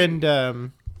her and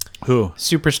Who?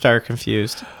 Superstar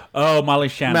confused. Oh, Molly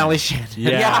Shannon. Molly Shannon.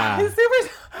 Yeah. Super.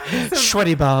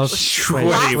 Sweaty balls. Sweaty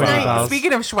Last balls. night,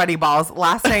 speaking of sweaty balls,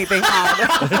 last night they had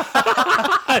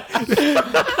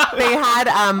They had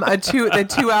the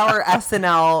 2-hour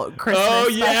SNL Christmas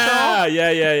special.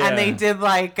 Yeah. And they did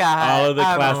like all of the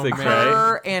classics,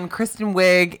 her right? and Kristen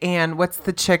Wiig and what's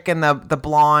the chick and the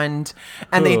blonde,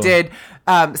 and they did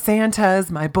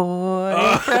Santa's my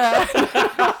boyfriend.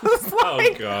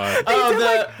 Oh God!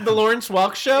 The Lawrence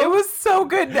Welk show. It was so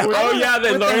good. Oh yeah,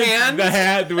 with the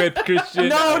hand with Christian.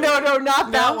 No,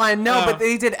 not that one. No, but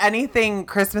they did anything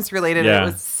Christmas related. Yeah. And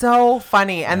it was so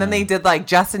funny. And then they did like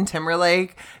Justin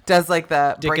Timberlake does like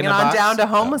the Dick Bring in It a On Box? Down to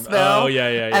Homelessville. Oh, yeah.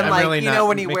 And I'm like really you not know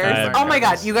when he making wears. that Oh my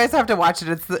God, reference. you guys have to watch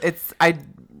it. It's I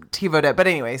TiVo'd it. But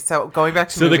anyway, so going back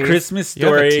to So the movies. Christmas You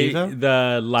have a story, TiVo?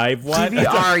 the live one.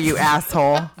 DVR, you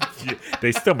asshole.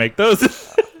 They still make those.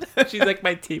 She's like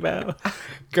my TiVo.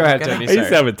 Go ahead, Tony. I used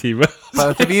to have a TiVo.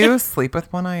 Both of you sleep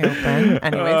with one eye open.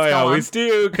 Anyways, I go on. always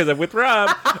do because I'm with Rob.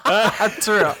 That's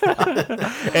true.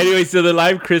 Anyway, so the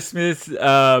live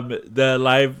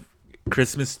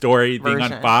Christmas, story thing on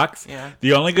Version. Fox. Yeah.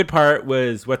 The only good part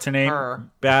was what's her name? Her.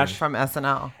 Bash, From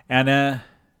SNL. Anna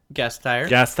Guest tire.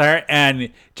 Gasteyer,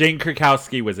 and Jane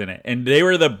Krakowski was in it, and they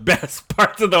were the best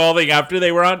parts of the whole thing. After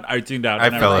they were on, I tuned out. I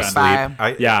and fell was asleep. done.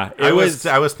 Bye. Yeah, I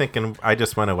was thinking I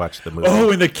just want to watch the movie. Oh,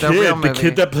 and the real movie.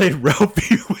 kid that played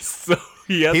Ralphie was so.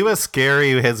 He was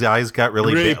scary. His eyes got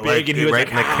really Really big, big, and he was right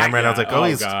like, in the camera, and I was like, oh,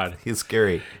 "Oh, God. he's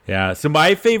scary." Yeah. So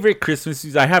my favorite Christmas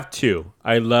movies, I have two.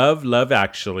 I love Love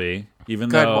Actually. Even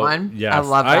Good though, one. Yes, I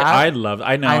love that. I love.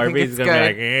 I know I think everybody's it's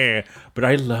gonna good. be like, but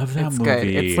I love that It's movie. good.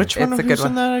 It's- Which one? It's a Who's good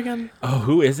in one. that again? Oh,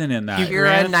 who isn't in that?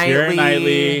 Keira Keira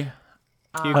Knightley.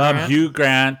 Hugh Grant? Hugh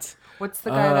Grant. What's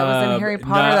the guy that was in Harry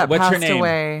Potter that what's her passed name?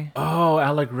 away? Oh,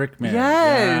 Alec Rickman.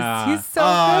 Yes, Yeah. he's so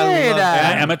I good. love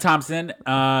that. Emma Thompson.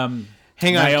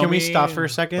 Hang on, can we stop for a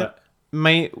second? But-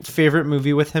 My favorite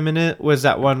movie with him in it was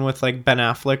that one with like Ben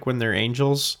Affleck when they're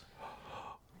angels.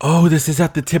 Oh, this is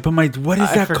at the tip of my. What is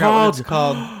I that forgot what called? it's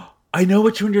called. I know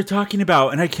which one you're talking about,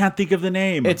 and I can't think of the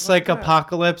name. It's like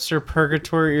Apocalypse or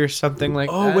Purgatory or something like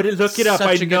Oh, that. what? Look it up. Such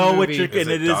I a good know what movie. you're. And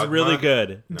it is Dogma? really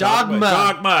good. Dogma.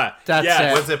 Dogma. That's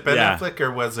Yes. it. Was it Ben Yeah. Affleck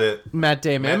or was it Matt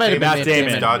Damon. It Matt might have been Damon. Matt Damon.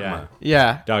 Damon. Dogma?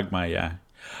 Yeah. Dogma. Yeah.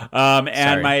 And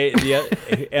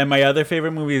Sorry. my other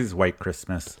favorite movie is White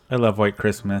Christmas. I love White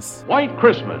Christmas. White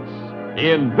Christmas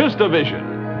in VistaVision.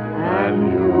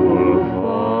 And you'll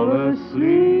fall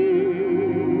asleep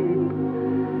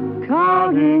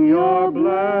counting your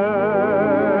blessings.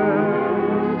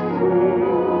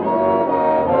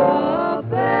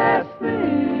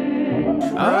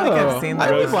 I don't think I've seen that.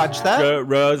 I would watch that.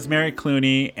 Rosemary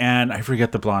Clooney and I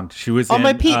forget the blonde. She was Oh, in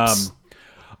my peeps.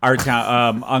 Our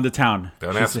town, on the town.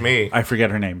 Don't ask me. I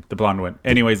forget her name, the blonde one.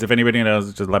 Anyways, if anybody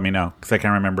knows, just let me know because I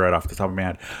can't remember it off the top of my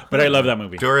head. But I love that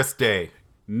movie. Doris Day?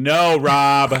 No,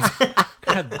 Rob.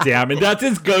 God damn it. That's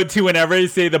his go-to whenever I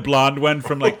say the blonde one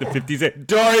from like the 50s.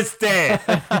 Doris Day.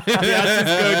 That's his go-to.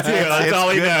 That's It's all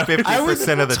he good knows.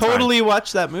 50% of the Totally time.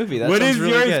 watch that movie. That What sounds is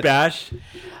really yours, good. Bash?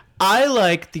 I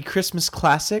like the Christmas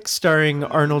classic starring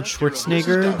Arnold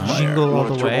Schwarzenegger, Jingle All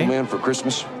the Way. Man for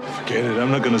Christmas? Forget it. I'm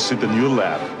not going to sit in your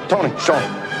lap. Tony, show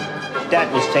him. That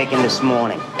was taken this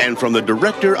morning. And from the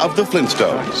director of The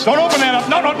Flintstones. Don't open that up.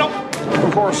 No, no, no.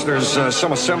 Of course, there's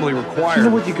some assembly required. You know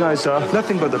what you guys are?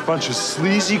 Nothing but a bunch of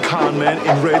sleazy con men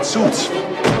in red suits.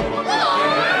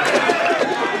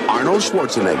 Arnold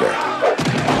Schwarzenegger.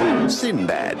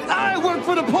 Sinbad. I work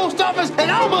for the post office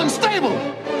and I'm unstable.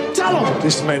 Tell him.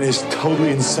 This man is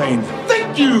totally insane.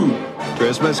 Thank you.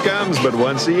 Christmas comes but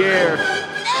once a year.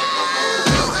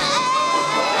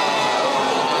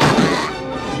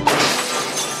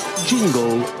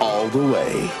 Jingle All the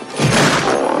Way.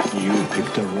 You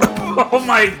picked the wrong. Oh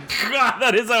my God,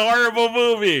 that is a horrible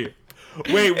movie.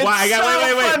 Wait, why? It's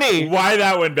so wait. funny. Why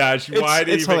that one, Bash? Why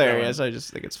did It's you pick that hilarious. one? I just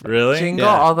think it's funny. Really? Jingle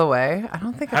Yeah. All the Way. I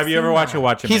don't think I've Have you ever seen watched that. a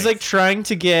Watch It He's Mix? like trying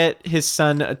to get his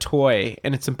son a toy,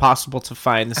 and it's impossible to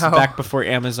find. This is Oh. back before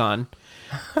Amazon.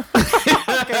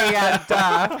 Okay, yeah,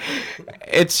 duh.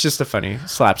 It's just a funny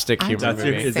slapstick humor That's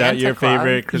your, movie. is that Santa your Claus.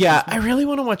 favorite Christmas Yeah, I really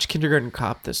want to watch Kindergarten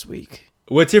Cop this week.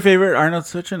 What's your favorite Arnold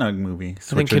Schwarzenegger movie?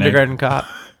 I think Kindergarten Cop.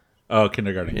 Oh,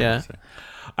 Kindergarten. Yeah. Cop, sorry.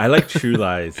 I like True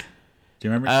Lies. Do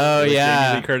you remember? Oh, with yeah.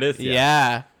 Jamie Lee Curtis.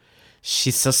 Yeah.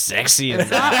 She's so sexy. in Is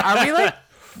that. that, are we like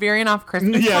veering off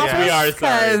Christmas? Yes, we are,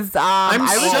 sorry. Because I'm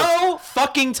I was so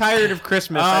fucking tired of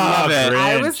Christmas. I love it. great.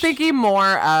 I was thinking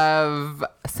more of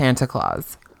Santa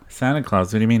Claus. Santa Claus.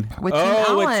 What do you mean? With Tim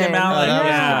Allen. Allen. that was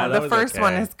Yeah, good. that the was first okay.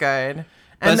 one is good.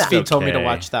 And, BuzzFeed told me to okay.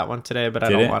 watch that one today, but I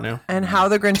Did don't it? want to. and How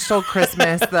the Grinch Stole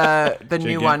Christmas, the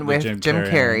new one with Jim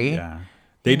Carrey. Yeah.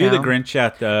 They do the know. Grinch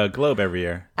at the Globe every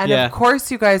year. And Yeah. of course,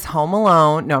 you guys Home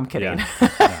Alone. No, I'm kidding.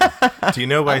 Yeah. Do you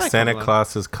know why like Santa Home Alone.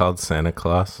 Claus is called Santa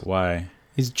Claus? Why?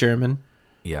 He's German.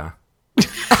 Yeah.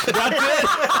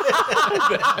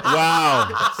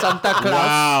 Wow. Santa Claus.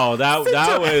 Wow.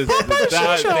 That was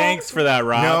thanks for that,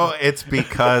 Rob. No, it's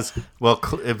because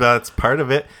that's part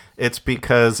of it. It's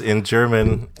because in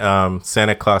German,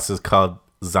 Santa Claus is called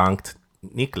Sankt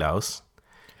Niklaus,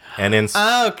 and in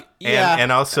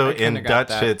and also in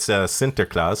Dutch it's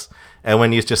Sinterklaas. And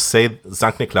when you just say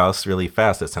Sankt Niklaus really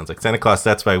fast, it sounds like Santa Claus.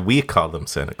 That's why we call them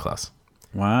Santa Claus.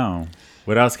 Wow.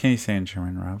 What else can you say in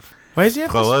German, Rob? Why does he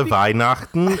have Frohe to speak?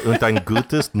 Weihnachten und ein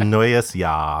gutes neues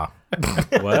Jahr.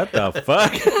 What the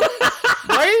fuck?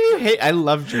 Why do you hate? I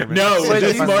love German. No, What'd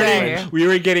this you morning say? we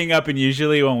were getting up, and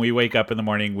usually when we wake up in the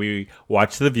morning, we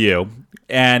watch The View,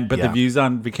 but The View's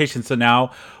on vacation, so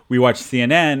now we watch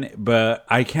CNN. But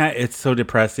I can't; it's so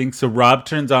depressing. So Rob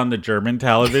turns on the German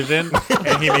television,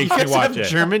 and he makes me watch it.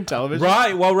 German television.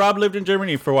 Right. Well, Rob lived in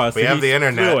Germany for a while. So We have he's the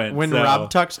internet. fluent, When so- Rob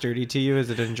talks dirty to you, is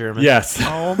it in German? yes.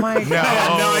 Oh my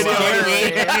god.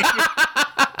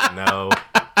 No.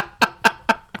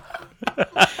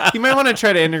 You might want to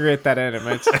try to integrate that in. It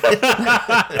might.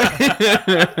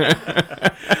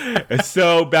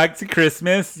 So back to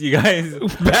Christmas, you guys.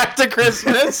 Back to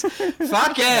Christmas.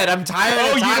 Fuck it. I'm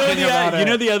tired of talking about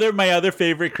it. My other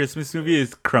favorite Christmas movie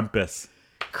is Krampus.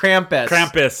 Krampus.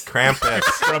 Krampus. Krampus.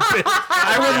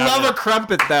 I would love a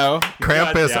crumpet, though.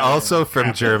 Krampus, damn it. also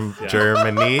from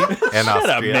Germany and Shut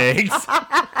up, Austria.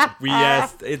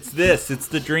 Megs. It's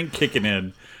the drink kicking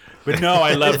in. But no,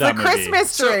 I love that The movie.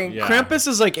 Christmas drink. Yeah. Krampus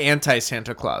is like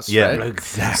anti-Santa Claus, Yeah, right?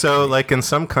 Exactly. So, like in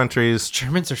some countries,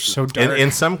 Germans are so dark.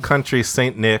 in some countries,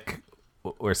 Saint Nick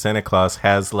or Santa Claus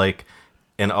has like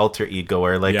an alter ego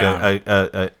or like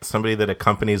a somebody that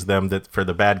accompanies them for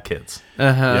the bad kids.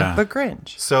 Yeah. The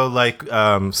Grinch. So, like,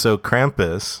 so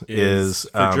Krampus is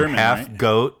for German, half right?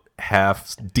 goat,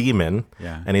 half demon,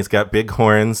 Yeah. and he's got big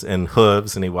horns and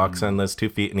hooves, and he walks on those 2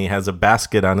 feet, and he has a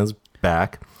basket on his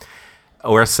back.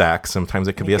 Or a sack. Sometimes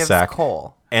it could be a gives sack.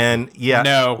 coal. And yeah.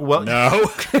 No. Well, No.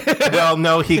 well,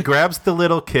 no. He grabs the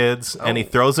little kids and he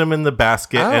throws them in the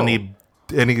basket and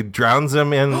he drowns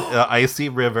them in the icy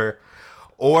river,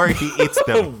 or he eats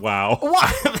them. Wow.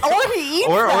 What? Or he eats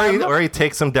them. Or he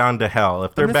takes them down to hell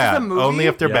if they're this is bad. a movie? Only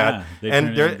if they're Yeah, bad. they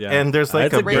And turn it- and there's like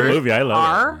That's a good bird- movie. I love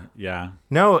R? it. Yeah.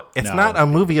 No, it's No. not a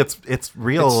movie. It's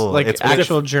real. It's like it's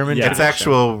actual German. Yeah. It's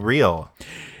actual real.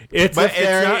 It's But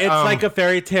it's not, like a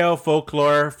fairy tale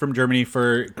folklore from Germany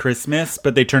for Christmas,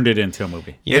 but they turned it into a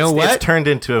movie. You know what? It's turned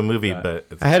into a movie, but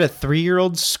it's, I had a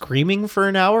 3-year-old screaming for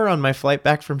an hour on my flight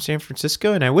back from San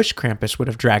Francisco, and I wish Krampus would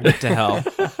have dragged it to hell.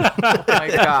 Oh my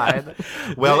god.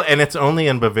 well, and it's only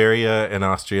in Bavaria and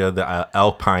Austria, the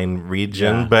Alpine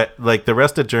region. Yeah. But like the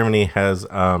rest of Germany has,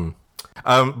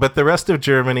 but the rest of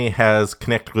Germany has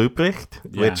Knecht Ruprecht,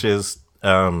 which is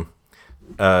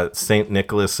Saint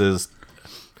Nicholas's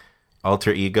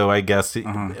alter ego, I guess.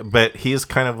 But he's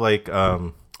kind of like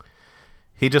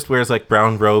he just wears like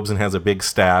brown robes and has a big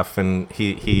staff, and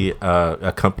he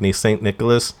accompanies Saint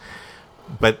Nicholas.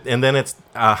 And then it's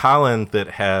Holland that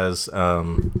has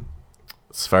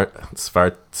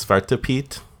Zwarte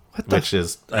Piet, which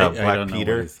is I Black don't know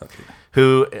Peter, what he's talking about.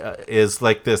 who is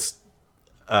like this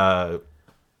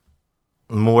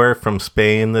Moor from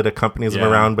Spain that accompanies him Yeah.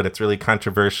 around, but it's really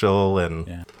controversial and.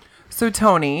 Yeah. So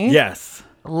Tony, Yes.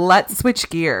 let's switch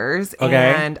gears. Okay.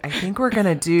 And I think we're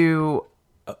gonna do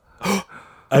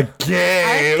A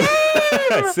game.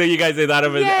 So you guys, I thought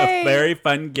of a Yay. very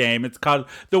fun game. It's called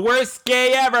The Worst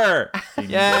Gay Ever.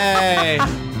 Yay!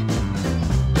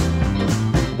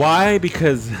 Why?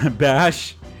 Because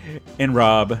Bash and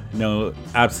Rob know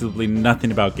absolutely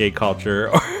nothing about gay culture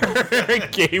or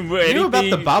game. You knew about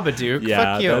the Babadook.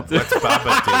 Yeah, Fuck you. that's it.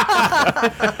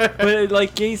 Babadook. But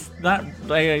like gay's not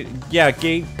like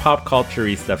gay pop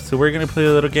culture-y stuff. So we're gonna play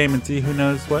a little game and see who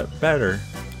knows what better.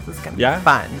 this is gonna Yeah, be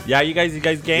fun. Yeah, you guys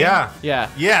game. Yeah. Yeah.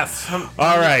 Yes.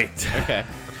 All right. Okay.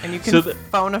 And you can So the-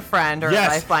 phone a friend or Yes,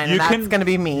 a lifeline, you and that's can- gonna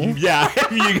be me. Yeah,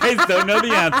 if you guys don't know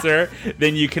the answer,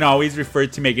 then you can always refer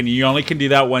to Megan. You only can do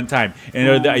that one time.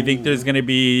 And I think there's going to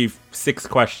be 6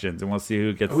 questions, and we'll see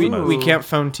who gets the most. We can't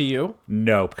phone to you.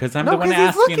 No, because I'm No, the one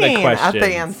because he's asking the looking question. at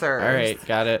the answer. All right,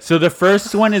 got it. So the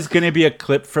first one is going to be a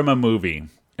clip from a movie,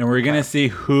 and we're going to see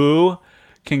who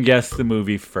can guess the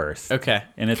movie first. Okay.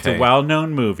 And it's Okay. a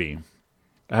well-known movie.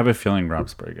 I have a feeling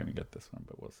Rob's probably going to get this one,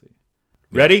 but we'll see.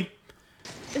 Ready?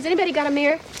 Has anybody got a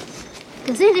mirror?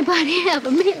 Does anybody have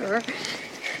a mirror?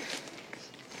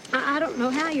 I don't know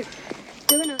how you're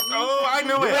doing it. Oh, I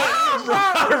know it.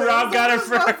 Rob got it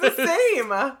That's first. the same.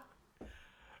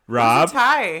 Rob?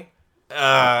 Tie.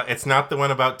 It's not the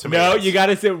one about No, tomatoes. you got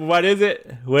to say, what is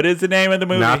it? What is the name of the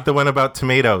movie? Not the one about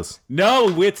tomatoes.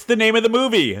 No, it's the name of the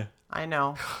movie. I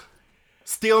know.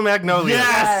 Steel Magnolias.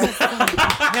 Yes.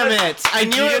 Damn it! I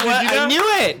knew it. I knew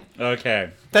it. Okay.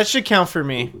 That should count for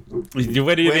me.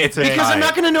 What do you think? Because I'm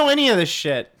not going to know any of this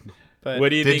shit. But What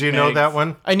do you Did think? you know Megs? that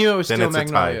one? I knew it was Then Steel it's a tie.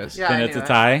 Magnolias. Yeah, Then I it's knew a it.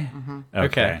 tie.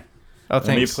 Okay. Oh, Let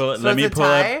me thanks. pull it. So Let me it's a pull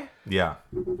up. tie? Yeah.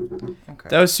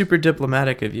 That was super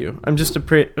diplomatic of you. I'm just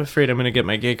afraid I'm going to get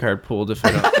my gay card pulled if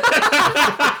I don't.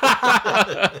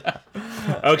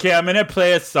 Okay, I'm gonna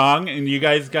play a song, and you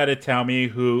guys gotta tell me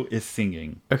who is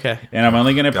singing. Okay. And I'm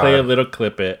only gonna play a God. little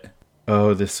clip. It.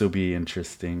 Oh, this will be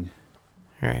interesting.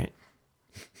 All right.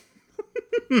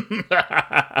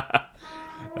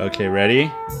 Okay,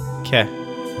 ready? Okay.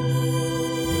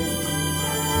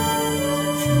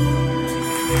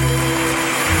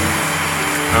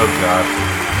 Oh God.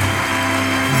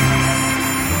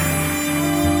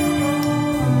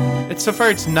 So far,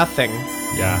 it's nothing.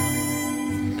 Yeah.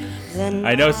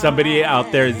 I know somebody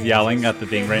out there is yelling at the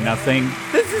thing right now, saying,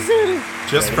 "This is it."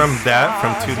 Just from that,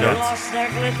 from 2 notes.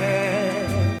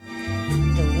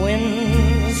 The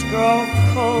winds grow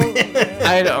colder.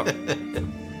 I don't.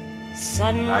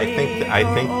 I think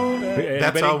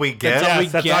that's all we get.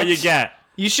 That's all you get.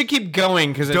 You should keep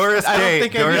going because Doris I don't Day.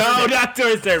 think Doris No, Day. not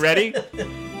Doris Day. Ready?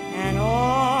 And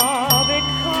all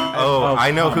because Oh, I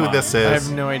know who this I is.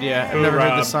 have no idea. I've Who, never heard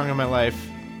Rob? this song in my life.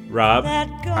 Rob?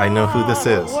 I know who this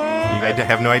is. I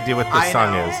have no idea what this I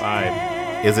song know. is.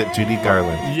 5. Is it Judy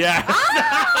Garland? Yes.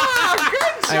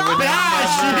 I would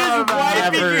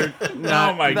never.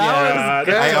 Oh my god.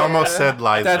 I almost said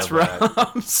Liza. That's but wrong.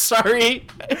 I'm sorry.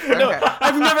 No,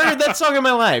 I've never heard that song in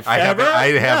my life. I haven't. Ever? I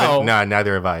haven't. No. No,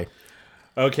 neither have I.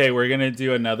 Okay, we're gonna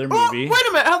do another Oh, movie. wait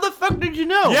a minute. How the fuck did you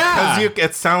know? Yeah. Because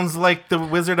it sounds like the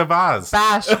Wizard of Oz.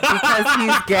 Bash because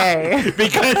he's gay.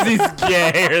 Because he's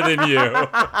gayer than you.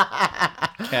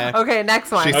 Okay. Okay,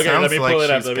 next one. She Okay, sounds let me like pull it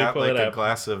up, she's let me got pull like it a up.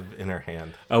 glass in her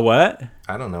hand. A what?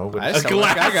 I don't know. I sound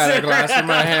like I got a glass in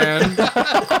my hand.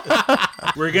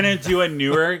 We're gonna do a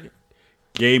newer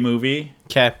gay movie.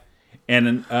 Okay.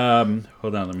 And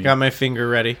hold on, let me. Got my finger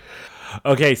ready.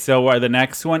 Okay, so the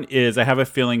next one is, I have a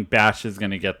feeling Bash is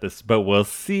gonna get this, but we'll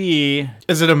see.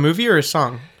 Is it a movie or a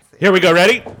song? Here we go.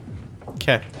 Ready?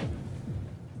 Okay.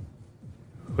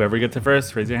 Whoever gets it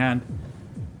first, raise your hand.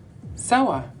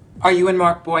 So, are you and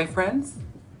Mark boyfriends?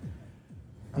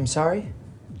 I'm sorry?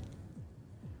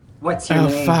 What's your Oh,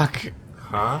 name? fuck.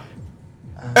 Huh?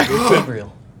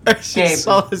 Gabriel. I just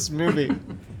saw this movie.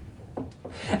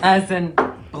 As in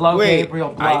blow Wait, Gabriel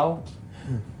blow?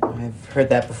 I've heard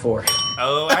that before.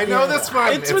 Oh, I know this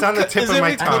one. It's on the tip is of it my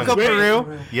with tongue. Coco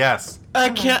Peru? Yes. I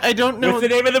can't. I don't know. What's the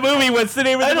name of the movie? What's the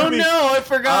name of the I don't movie? know. I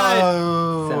forgot.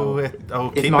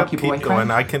 Oh, is keep Mark up, your keep boyfriend?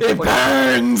 going. I can. It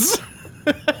burns.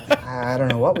 I don't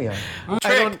know what we are.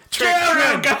 Trick.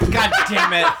 God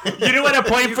damn it. You didn't want to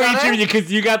point for got each of it? you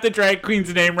because you got the drag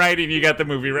queen's name right and you got the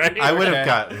movie right. I would have Okay.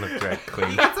 gotten the drag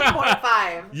queen. That's a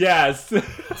 0.5. Yes.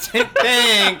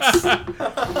 Thanks.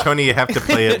 Tony, you have to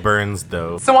play it burns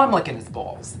though. So I'm licking his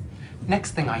balls.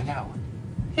 Next thing I know,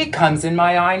 he comes in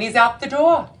my eye and he's out the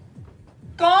door.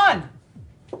 Gone.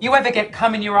 You ever get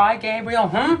cum in your eye,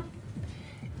 Gabriel,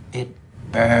 It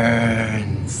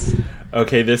burns.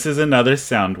 Okay, this is another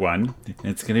sound one.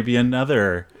 It's gonna be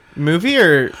another Movie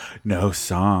or no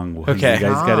song. Okay. You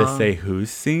guys gotta Song. say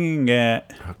who's singing it.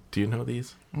 Do you know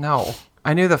these? No.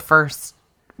 I knew the first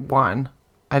one.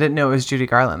 I didn't know it was Judy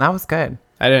Garland. That was good.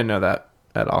 I didn't know that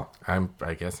at all.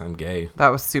 I guess I'm gay. That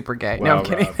was super gay. No, I'm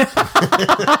kidding.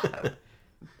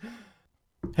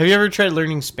 Have you ever tried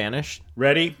learning Spanish?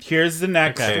 Ready? Here's the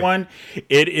next Okay. one.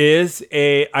 It is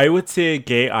I would say a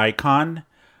gay icon,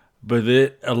 but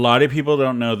a lot of people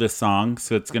don't know this song,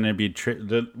 so it's gonna be.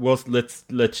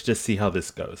 Let's just see how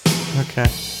this goes. Okay.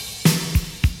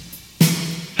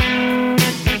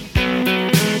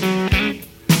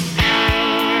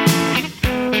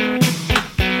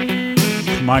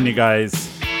 Come on, you guys.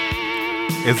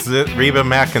 Is it Reba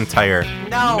McEntire?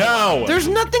 No. No. There's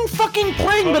nothing fucking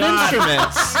playing but on.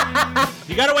 instruments.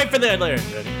 You gotta wait for the lyric.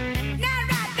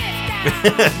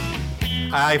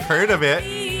 I've heard of it.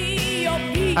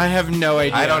 I have no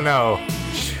idea. I don't know.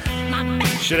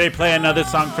 Should I play another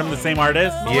song from the same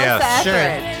artist? Yes.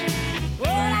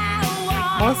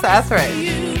 Melissa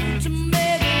Etheridge.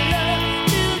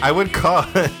 I would call.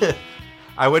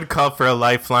 I would call for a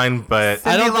lifeline, but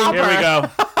I don't think. Here we go.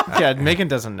 Yeah, Megan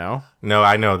doesn't know. no,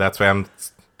 I know. That's why I'm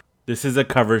This is a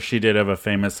cover she did of a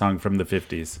famous song from the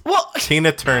 50s. Well,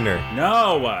 Tina Turner.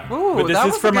 No. Ooh, but this that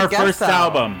is was a from good her guess, first though.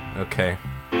 album. Okay.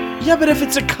 yeah, but if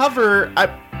it's a cover,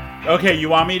 Okay, you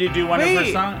want me to do one of her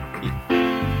Wait. songs?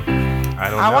 I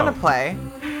don't know. I want to play.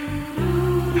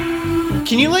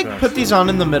 can you like put these on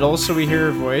in the middle so we hear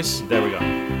her voice? There we go.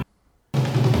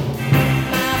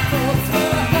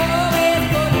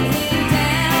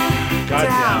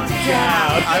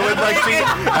 down.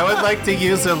 I would like to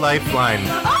use a lifeline.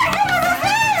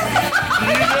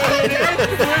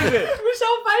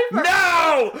 Michelle Pfeiffer.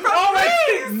 No! Oh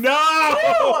my no!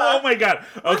 Oh my god.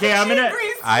 Okay, I'm gonna.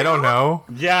 I don't know.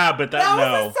 Yeah, but that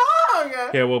no. Was a song.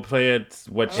 Here, we'll play it.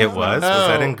 What It was. Was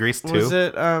that in Grease too? Was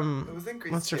it? It was in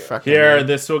Grease What's her too. fucking Here, name?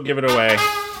 this will give it away.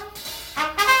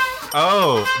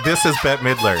 Oh, this is Bette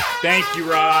Midler. Thank you,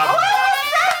 Rob.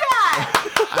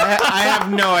 I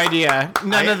have no idea.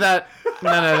 None of that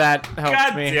helped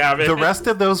God me. damn it. The rest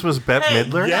of those was Bette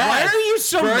Midler? Yes. Why are you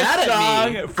so mad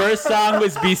at me? First song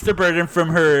was Beast of Burden from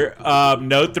her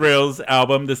No Thrills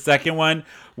album. The second one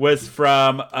was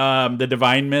from the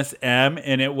Divine Miss M,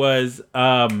 and it was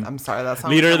I'm sorry, that's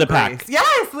Leader of the Pack.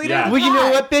 Yes, Leader of the Well, you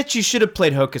know Pack. what, bitch? You should have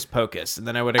played Hocus Pocus, and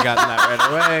then I would have gotten that right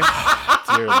away.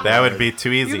 That would be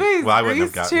too easy. You guys, Well, I wouldn't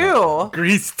have Grease gotten that. too.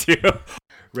 Grease 2.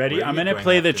 Ready? Where are I'm you going to going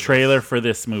play the after this? trailer for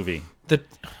this movie.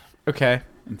 Okay.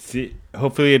 And see,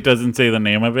 hopefully it doesn't say the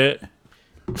name of it.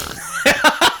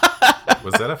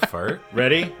 Was that a fart?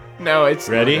 Ready? No, it's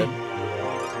Ready?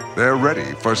 They're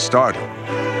ready for stardom.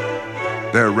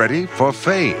 They're ready for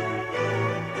fame.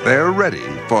 They're ready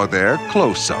for their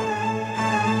close-up.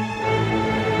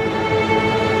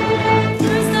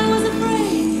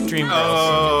 Dreamgirls.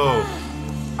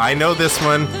 Oh, I know this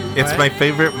one. It's my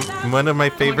favorite, one of my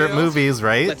favorite movies,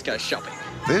 right? Let's go shopping.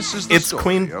 This is the It's story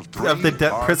Queen of of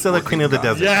the Priscilla, Queen of the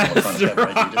Desert. Yes.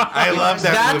 I love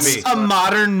that That's movie. a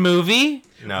modern movie?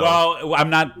 No. Well, I'm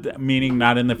not meaning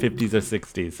not in the 50s or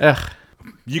 60s. Ugh.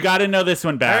 You got to know this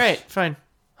one, Bash. All right, fine.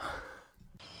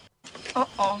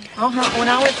 When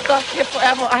I was stuck here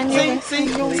forever, I knew.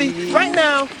 See, right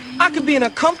now, I could be in a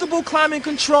comfortable,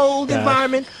 climate-controlled Yeah.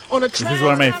 environment on a This is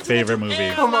one of my favorite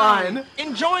movies. Come on.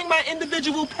 enjoying my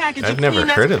individual package I've of never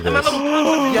peanuts heard of and my this.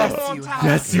 little Yes, you have.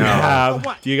 Yes, you No.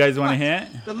 have. Do you guys want to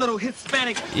hint? the little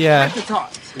Hispanic Yeah. Santa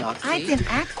tarts. I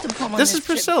didn't ask to come on This is trip,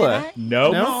 Priscilla. did I?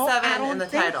 Nope. No? I Seven don't in the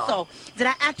think title. so. Did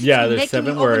I actually Yeah, there's making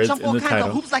 7 me words jump in all the kinds title.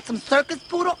 of hoops like some circus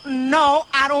poodle? No,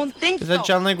 I don't think Is so. that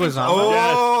John Leguizamo?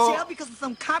 Oh, Jail because of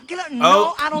some cop killer?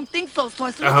 No, I don't think so. So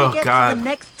as soon as Oh, we get God. to the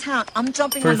next town, I'm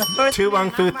jumping on the first. Too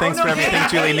long food. Thanks for everything,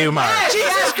 Julie Newmar.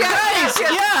 Jesus Christ!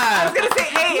 I Yeah! was gonna say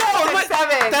 8. No, but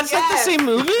 7. that's not the same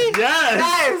movie? Yes.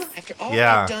 Yes.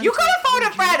 Yeah. You could have phoned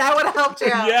a friend. I would have helped you.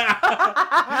 Yeah.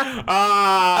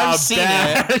 I've seen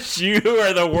it. Bash, you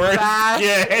are the worst Bash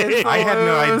gay. is I had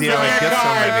no idea I Give me a guessed so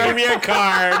card. Give many. me a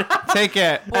card. Take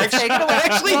it. take it away. I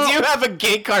actually do have a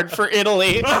gay card for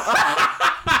Italy. Why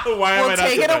am I We'll not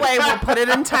take it doing away. We'll put it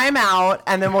in timeout,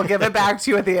 and then we'll give it back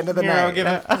to you at the end of the Here,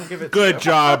 night. I'll give it Good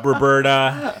job,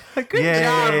 Roberta. Good Yay.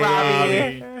 job,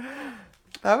 Robbie.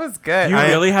 That was good. You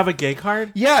really have a gay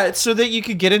card? Yeah, it's so that you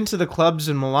could get into the clubs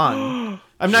in Milan.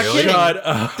 I'm not Really? kidding. Shut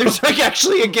up. There's like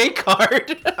actually a gay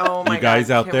card. Oh my You guys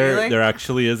God. out Can there, we, like, there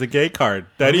actually is a gay card.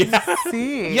 That he has.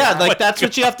 see? Yeah, like that's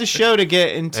what you have to show to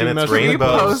get into And it's most Can you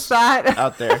rainbows. post that?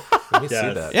 out there. Let me see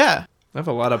Yes. that. Yeah, I have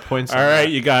a lot of points. All on right, that,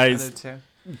 you guys.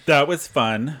 That was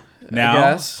fun. Now, I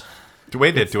guess.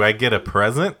 Wait, do I get a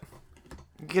present?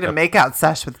 Get a makeout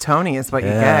sesh with Tony is what you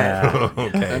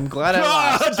Okay. I'm glad I Oh,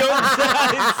 lost. don't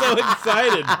I'm so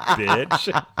excited,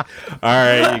 bitch. All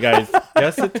right, you guys.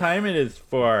 Guess the time it is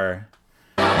for.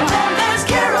 And then there's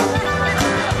Carol.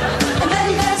 And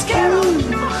then there's Carol.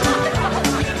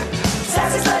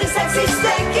 Sassy, slutty, sexy,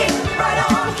 sticky.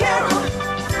 Right on, Carol.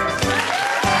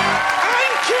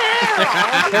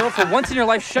 Carol, for once in your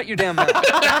life, shut your damn mouth.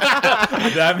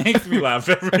 That makes me laugh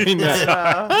every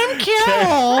time. I'm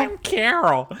Carol. I'm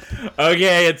Carol.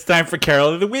 Okay, it's time for Carol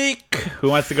of the Week. Who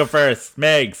wants to go first?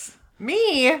 Megs.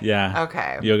 Me? Yeah.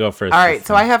 Okay. You'll go first. All right,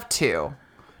 so I have two.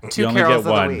 Two You only carols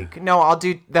get of one. the week. No, I'll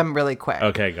do them really quick.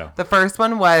 Okay, go. The first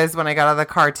one was when I got out of the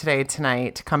car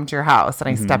tonight to come to your house, and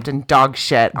I Mm-hmm. stepped in dog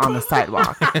shit on the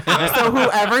sidewalk. So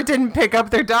whoever didn't pick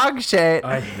up their dog shit,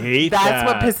 I hate that's that.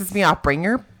 what pisses me off. Bring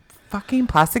your fucking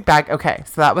plastic bag. Okay,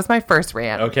 so that was my first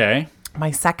rant. Okay. My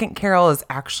second carol is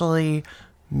actually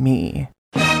me.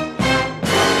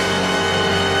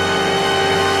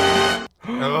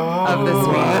 Of this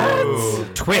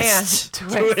week. Twist.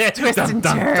 Twist and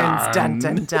Dun, dun, turns. Dun,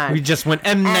 dun, dun. We just went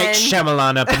M. Night And-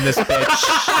 Shyamalan up in this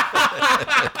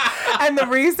bitch. And the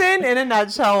reason, in a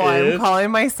nutshell, why I'm Is?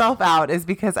 calling myself out is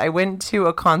because I went to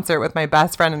a concert with my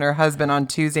best friend and her husband on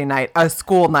Tuesday night, a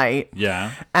school night.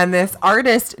 Yeah. And this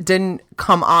artist didn't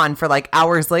come on for like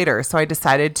hours later. So I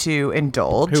decided to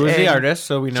indulge. Who was the in artist?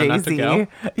 So we know not to Jay-Z. go.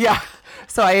 Yeah.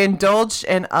 So I indulged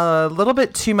in a little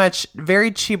bit too much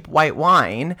very cheap white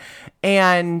wine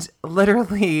and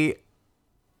literally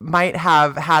might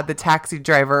have had the taxi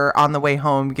driver on the way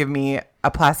home give me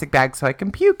a plastic bag so I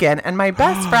can puke in. And my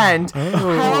best friend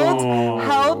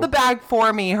held the bag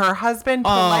for me. Her husband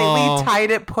politely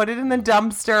tied it, put it in the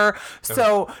dumpster,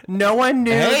 so no one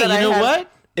knew that I had...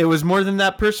 what? It was more than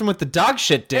that person with the dog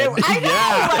shit did. I know,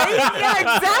 right?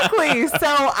 Yeah, exactly.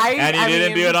 So And he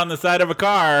didn't do it on the side of a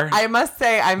car. I must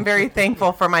say I'm very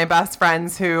thankful for my best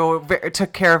friends who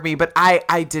took care of me, but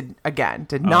I did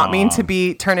not mean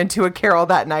to turn into a Carol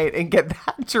that night and get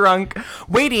that drunk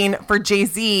waiting for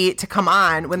Jay-Z to come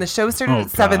on when the show started at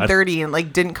 7:30 and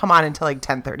like didn't come on until like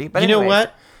 10:30. But you know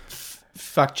what?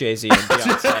 Fuck Jay-Z and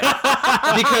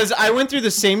Beyonce. Because I went through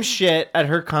the same shit at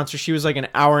her concert. She was like an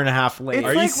hour and a half late.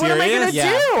 Are you serious? What am I going to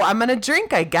do? I'm going to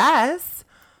drink, I guess.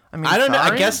 I mean, I don't know.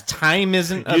 I guess time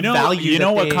isn't a value. You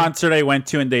know what concert I went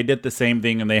to and they did the same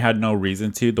thing and they had no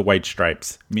reason to? The White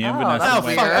Stripes. Me and Vanessa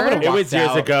went. It was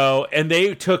years ago, and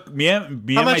they took me and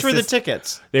How much were the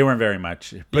tickets? They weren't very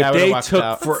much, but they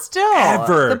took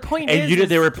forever. The point is,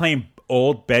 they were playing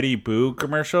old Betty Boo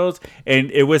commercials, and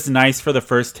it was nice for the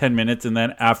first 10 minutes, and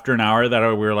then after an hour that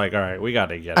we were like, all right, we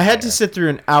gotta get I had to sit through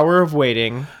an hour of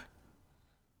waiting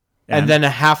and then a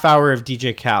half hour of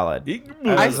DJ Khaled.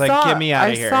 I was like, get me out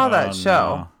of here. I saw that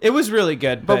show. No. It was really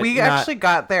good, but we actually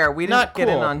got there. We didn't get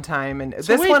in on time, and this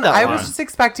one I was just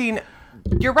expecting.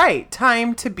 You're right.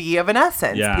 Time to be of an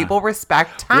essence. Yeah. People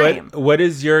respect time. What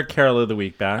is your Carol of the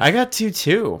Week, Bash? I got two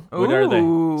too. What are they?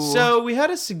 So we had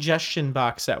a suggestion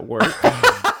box at work.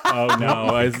 Oh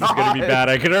no, this is going to be bad.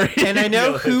 I can already. And I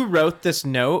know who wrote this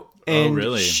note. And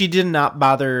really? She did not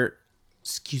bother.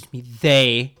 Excuse me,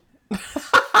 they.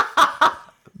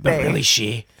 But really,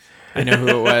 she. I know who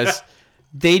it was.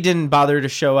 They didn't bother to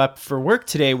show up for work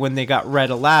today when they got read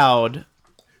aloud.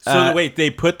 So wait,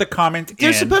 they put the comment in.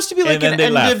 There's supposed to be like an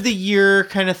end of the year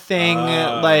kind of thing,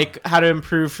 like how to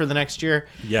improve for the next year.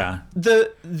 Yeah.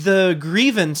 The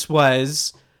grievance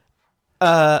was,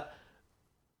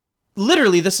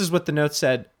 literally, this is what the note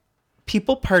said.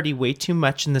 People party way too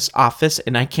much in this office,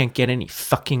 and I can't get any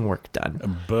fucking work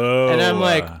done. Boo. And I'm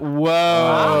like,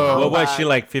 whoa. What was she,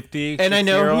 like 50? And I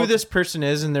know who this person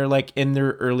is, and they're like in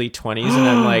their early 20s, and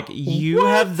I'm like, you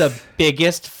have the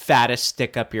biggest, fattest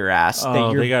stick up your ass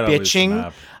that you're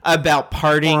bitching about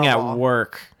partying at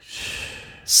work.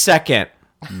 Second.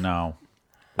 No.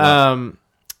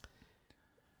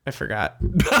 I forgot.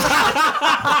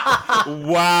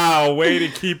 Wow, way to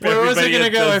keep Where was I going to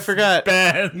go? I forgot.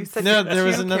 You said no, there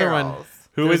was another Carols. one.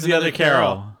 Who was the other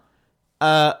Carol?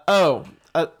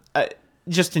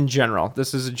 Just in general.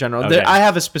 This is a general. Okay. I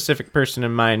have a specific person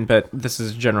in mind, but this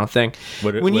is a general thing.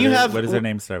 What does their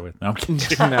name start with? No, I'm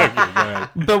kidding. No. Okay, go ahead.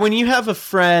 But when you have a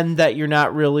friend that you're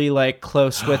not really like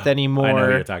close with anymore, I know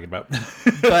who you're talking about.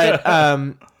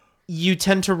 But you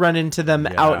tend to run into them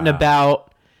out and about.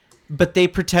 But they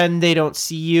pretend they don't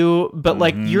see you. But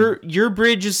like your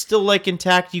bridge is still like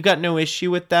intact. You got no issue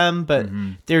with them, but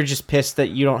they're just pissed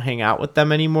that you don't hang out with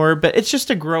them anymore. But it's just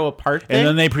a grow apart thing. And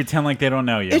then they pretend like they don't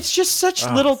know you. It's just such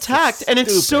little tact, and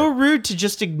it's so rude to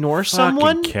just ignore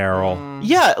someone. Carol.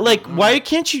 Yeah, like why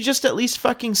can't you just at least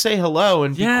fucking say hello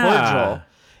and be cordial?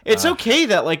 It's okay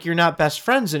that like you're not best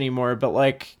friends anymore, but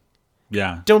like,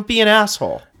 don't be an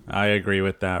asshole. I agree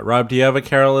with that. Rob, do you have a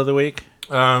Carol of the Week?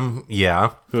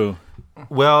 Yeah. Who?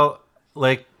 Well,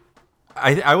 like,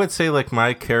 I would say, like,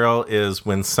 my Carol is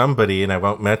when somebody, and I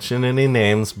won't mention any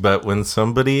names, but when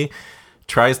somebody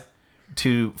tries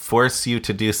to force you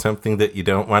to do something that you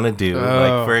don't want to do.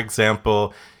 Like, for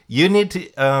example, you need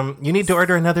to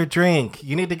order another drink.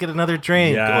 You need to get another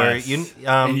drink. Yes. Or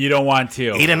and you don't want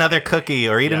to. Eat another cookie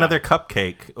or eat another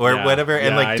cupcake or whatever.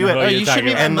 And, like, do it. You shouldn't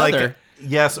even like,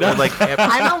 yes, or like,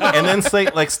 and then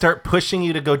like start pushing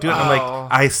you to go do it. And I'm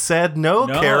like, I said no,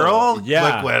 Carol. Yeah,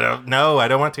 like, what, no, I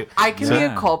don't want to. I can be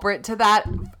a culprit to that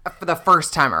for the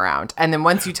first time around, and then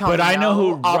once you tell me, I know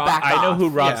who I know who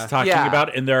Rob's talking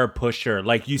about, and they're a pusher.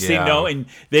 Like you say no, and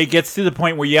they gets to the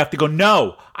point where you have to go,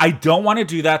 no, I don't want to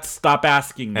do that. Stop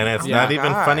asking me. And it's not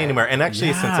even funny anymore. And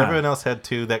actually, since everyone else had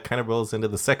to, that kind of rolls into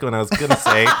the second one I was gonna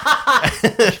say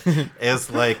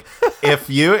is like, if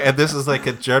you, and this is like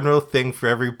a general thing for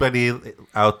everybody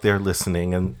out there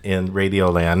listening in Radio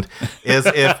Land, is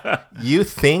if you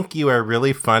think you are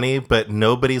really funny, but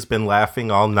nobody's been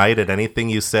laughing all night at anything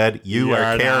you said, you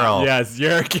are Carol. Yes,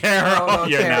 you're Carol. Oh,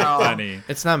 you're Carol. not funny.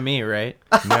 It's not me, right?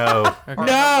 No.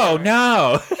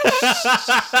 No.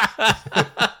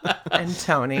 And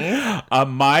Tony.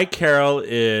 My Carol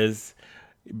is,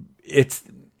 I'm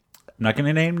not going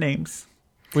to name names.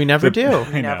 We never do.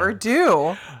 We never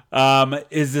do.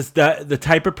 Is this the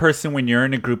type of person when you're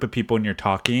in a group of people and you're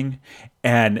talking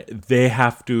and they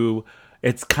have to,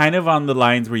 it's kind of on the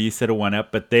lines where you said a one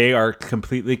up, but they are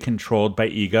completely controlled by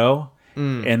ego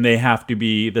and they have to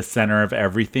be the center of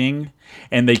everything,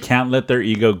 and they can't let their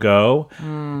ego go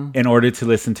in order to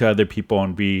listen to other people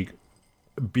and be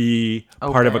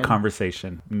part of a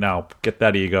conversation. No, get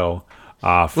that ego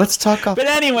off. Let's talk off. But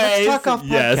anyways, let's talk off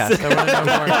yes. podcast. I want to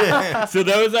know more. So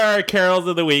those are our carols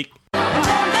of the week. And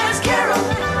then there's Carol.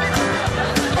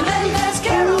 And then there's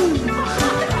Carol.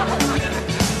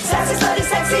 Sassy, slutty,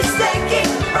 sexy, stanky.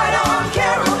 Right on,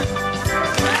 Carol.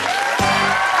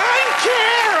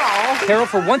 I'm Carol! Carol,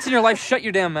 for once in your life, shut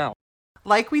your damn mouth.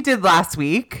 Like we did last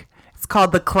week, it's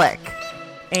called The Click.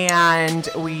 And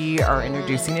we are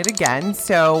introducing it again.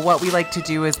 So what we like to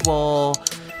do is we'll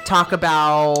talk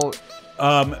about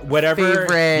Whatever.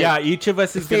 favorite, each of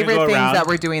us is going to favorite go things around. that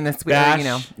we're doing this week. Bash, You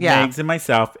know, yeah. Megs, and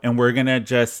myself, and we're going to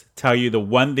just tell you the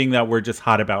one thing that we're just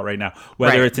hot about right now.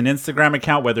 Whether Right. it's an Instagram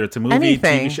account, whether it's a movie,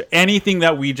 Anything. TV show, anything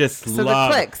that we just So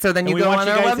love. The Click. So then And you we go want on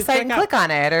you our guys to website check and out. click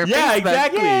on it. Or Yeah, Facebook.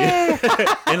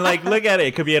 exactly. And like, look at it.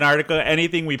 It could be an article,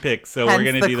 anything we pick. So we're Hence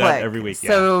going to The do Click. that every week.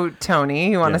 So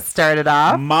Tony, you want to Yes. start it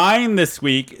off? Mine this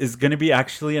week is going to be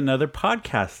actually another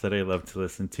podcast that I love to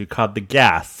listen to called The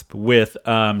Gasp with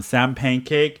Sam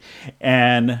Pancake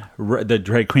and the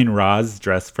drag queen Roz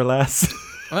Dress for Less.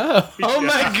 Oh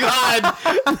my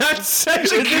God, that's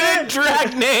such a good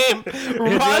drag name.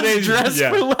 Rod's Dress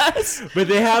for Less. But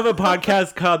they have a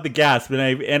podcast called The Gasp,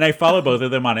 and I follow both of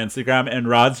them on Instagram. And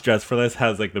Rod's Dress for Less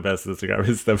has like the best Instagram.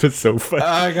 His stuff is so funny.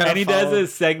 And he does a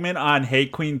segment on Hey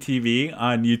Queen TV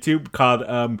on YouTube called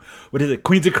what is it?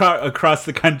 Queens Across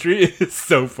the Country. It's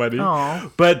so funny. Aw.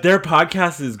 But their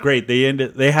podcast is great.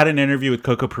 They had an interview with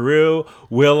Coco Peru,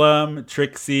 Willem,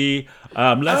 Trixie.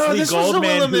 Leslie this was the Goldman,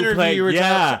 Willem who interview played, you were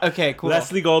yeah, talking- okay, cool.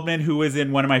 Leslie Goldman, who was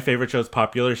in one of my favorite shows,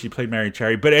 Popular. She played Mary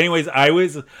Cherry. But anyways,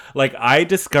 I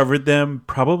discovered them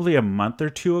probably a month or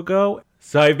two ago.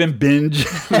 So I've been binge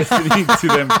listening to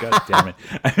them. God damn it!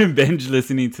 I've been binge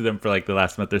listening to them for like the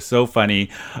last month. They're so funny.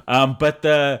 But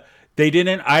they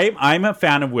didn't. I'm a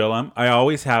fan of Willem. I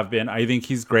always have been. I think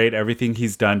he's great. Everything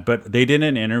he's done. But they did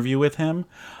an interview with him.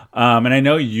 And I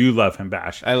know you love him,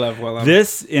 Bash. I love Willem.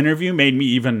 This interview made me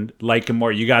even like him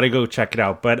more. You got to go check it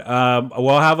out. But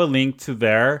we'll have a link to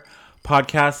their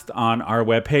podcast on our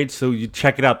webpage, so you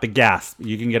check it out. The Gasp.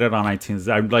 You can get it on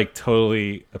iTunes. I'm like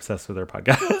totally obsessed with their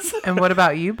podcast. And what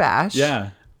about you, Bash?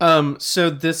 Yeah. So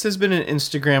this has been an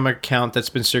Instagram account that's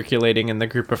been circulating in the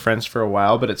group of friends for a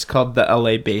while, but it's called the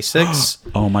LA Basics.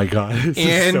 Oh my God. This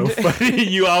is so funny.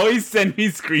 You always send me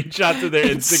screenshots of their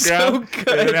Instagram. so good.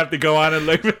 I don't have to go on and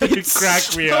look, but you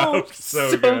crack me up.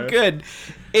 So good.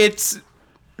 It's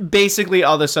basically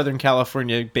all the Southern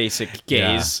California basic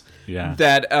gays. Yeah.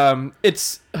 That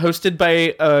it's hosted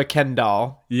by Ken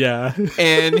Dahl. Yeah.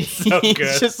 And So he's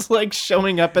good. just like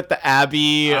showing up at the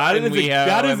Abbey. That and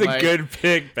is a like, good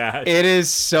pick, Bash. It is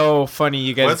so funny.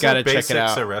 You guys Wasn't got to check Basics it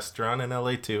out. a restaurant in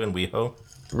LA too, in WeHo?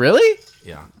 Really?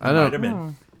 Yeah. I Might have don't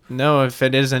been. know if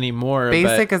it is anymore.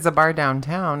 Basic is a bar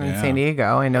downtown in Yeah. San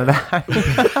Diego. I know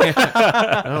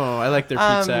that. Oh, I like their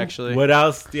pizza actually. What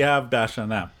else do you have, Bash, on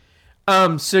that?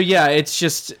 So yeah,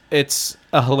 it's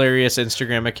a hilarious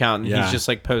Instagram account, and Yeah. he's just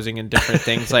like posing in different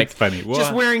things, like It's funny. Well,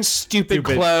 just wearing stupid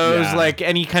stupid- clothes, yeah. like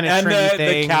any kind of And trendy the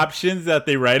thing. captions that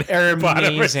they write are at the bottom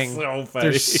are amazing. so funny.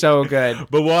 They're so good.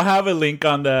 But we'll have a link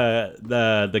on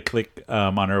the click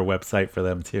on our website for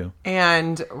them too.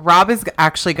 And Rob is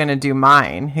actually going to do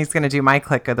mine. He's going to do my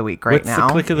click of the week right What's now.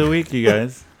 the click of the week, you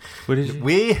guys? What did you?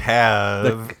 We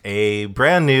have a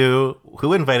brand new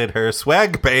Who Invited Her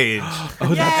swag page.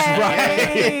 Oh, that's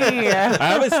right. I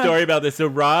have a story about this. So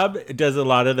Rob does a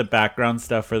lot of the background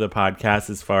stuff for the podcast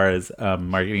as far as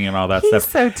marketing and all that He's stuff.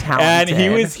 so talented.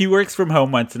 And he works from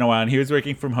home once in a while, and he was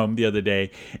working from home the other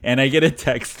day, and I get a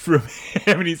text from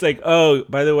him, and he's like, "Oh,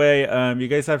 by the way, you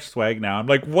guys have swag now." I'm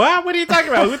like, "What? What are you talking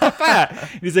about? Who the fuck?"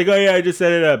 He's like, "Oh yeah, I just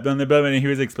set it up on the button," and he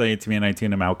was explaining it to me, and I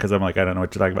tuned him out because I'm like, I don't know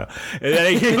what you're talking about. And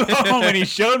then I came home and he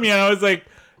showed me, and I was like,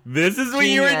 this is what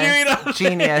you were doing all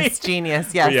day.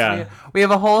 Genius. Yes. Yeah. We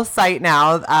have a whole site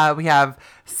now. We have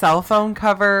cell phone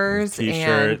covers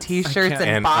and t-shirts and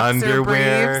And boxer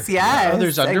underwear. briefs. Yes. Oh,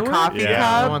 there's and underwear? coffee Yeah.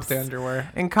 cups. I want the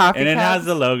underwear. And coffee And it cups. has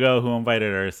the logo, Who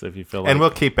Invited Her, so if you feel like... And we'll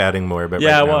keep adding more, but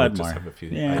Yeah, right we'll now add we just more. have a few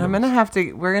Yeah.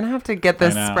 items. We're gonna have to get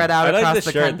this I know. spread out I like across the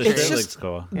the shirt. country. The It's shirt just looks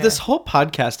cool. this whole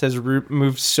podcast has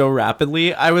moved so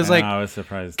rapidly. I was like, I was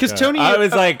surprised. 'cause too. Tony- I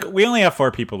was like, we only have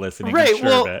 4 people listening. right. I'm sure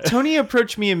Well, of it. Tony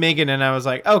approached me and Megan, and I was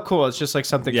like, oh, cool. It's just like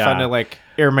something Yeah. fun to like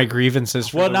air my grievances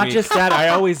for Well, the not week. just that. I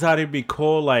always thought it'd be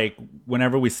cool. Like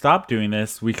whenever we stop doing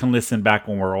this, we can listen back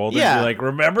when we're older. Yeah. And be like,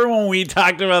 remember when we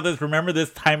talked about this? Remember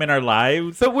this time in our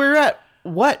lives? But we're at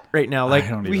what right now? Like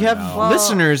don't we even have know.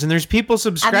 listeners and there's people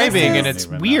subscribing and it's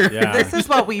weird. Yeah. This is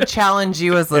what we challenge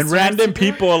you as And listeners. random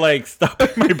people like stopping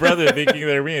my brother thinking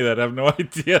they're me that have no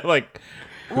idea like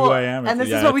who I am. And this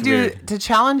Yeah, is what we it's do weird. to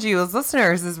challenge you as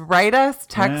listeners: is write us,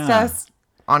 text Yeah. us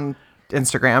on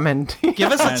Instagram, and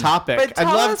Give us a topic. But I'd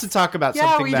tell love us- to talk about Yeah,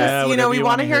 something we that. just whatever we you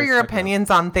want to wanna hear hear your us talk about. opinions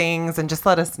on things, and just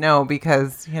let us know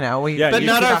because we. Yeah, but you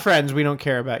not should- our friends. We don't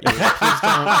care about you. Please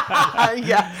don't.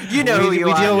 Yeah, you know who we you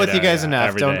are. deal with you guys Yeah, enough.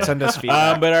 every Don't day. send us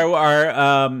feedback. But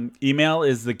our email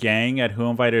is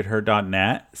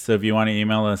thegang@whoinvitedher.net. So if you want to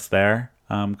email us there,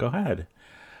 go ahead.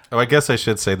 Oh, I guess I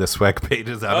should say the swag page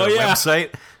is on Oh, our yeah.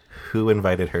 website,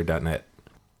 whoinvitedher.net.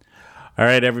 All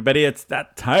right, everybody, it's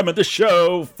that time of the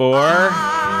show for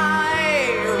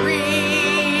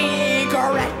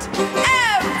regret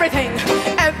everything,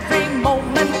 every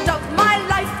moment of my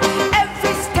life,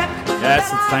 every step.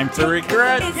 yes, it's time to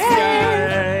regret,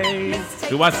 guys.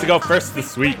 Who wants to go first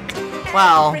this week?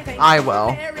 Well, I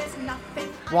will.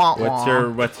 Wah,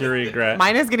 What's your regret?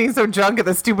 Mine is getting so drunk at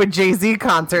the stupid Jay-Z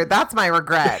concert. That's my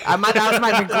regret. That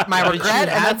was my regret,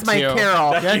 and that's my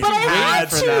carol. That you But I had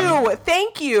had for them. to.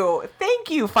 Thank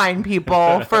you, fine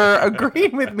people, for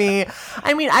agreeing with me.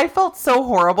 I mean, I felt so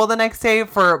horrible the next day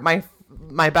for my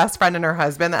best friend and her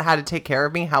husband that had to take care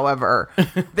of me. However,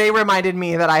 they reminded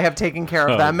me that I have taken care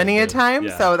of them many a time.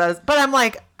 Yeah. So but I'm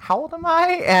like, how old am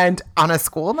I? And on a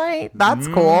school night, that's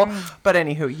cool. But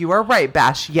anywho, you are right,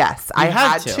 Bash. Yes, I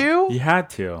had to. You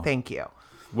had to. Thank you.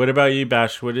 What about you,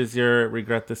 Bash? What is your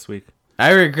regret this week?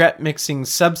 I regret mixing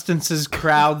substances,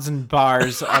 crowds, and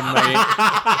bars on my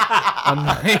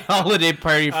holiday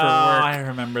party for work. I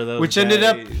remember those. Which ended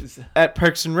up days. at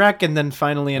Parks and Rec, and then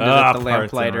finally ended at the Parks and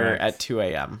Lamplighter Recs. at 2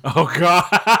 a.m. Oh God,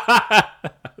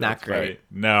 Not great.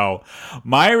 Funny. No,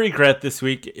 my regret this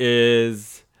week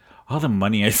is all the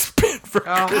money I spent for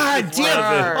Christmas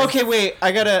presents. Okay, wait.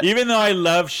 I gotta. Even though I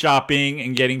love shopping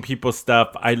and getting people stuff,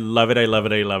 I love it.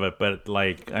 But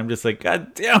like, I'm just like,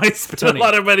 God damn, I spent Tony, a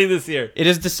lot of money this year. It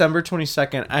is December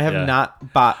 22nd. I have Yeah.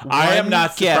 not bought. I am one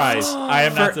not gift surprised. I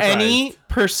am not for surprised. any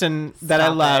person that I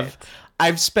Stop love. it.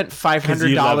 I've spent you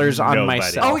 $500 love on nobody.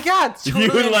 myself. Oh yeah, it's totally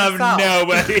You on love yourself.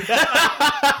 nobody.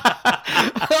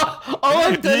 All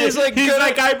I've done is like He's go to-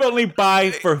 like, I only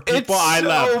buy for people It's I so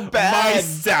love. bad.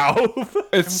 Myself.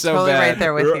 It's so Totally bad. right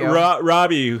there with you.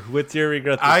 Robbie, what's your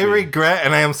regret this I week? regret,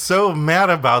 and I am so mad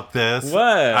about this. What?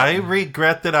 I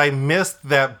regret that I missed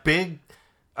that big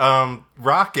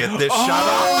rocket that shot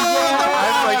off.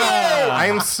 I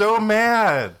am so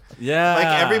mad. Yeah. Like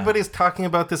everybody's talking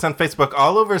about this on Facebook.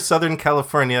 All over Southern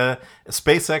California,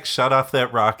 SpaceX shot off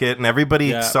that rocket, and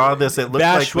everybody saw this. It looked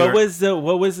Bash, like what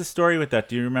was the story with that?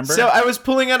 Do you remember? So I was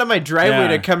pulling out of my driveway Yeah.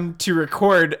 to come to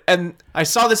record, and I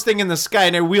saw this thing in the sky,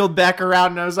 and I wheeled back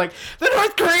around, and I was like, "The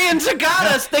North Koreans have got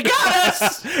us! They got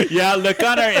us!" Yeah, look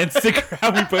on our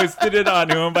Instagram. We posted it on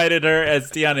Who Invited Her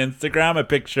SD on Instagram. A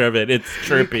picture of it. It's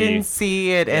trippy. You can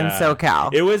see it in Yeah.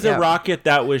 SoCal. It was a Yep. rocket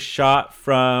that was shot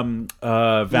from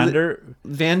Vandenberg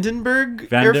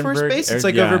Air Force Vandenberg Base. It's Air-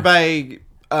 like yeah. over by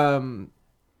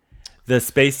the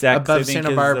SpaceX above I think, Santa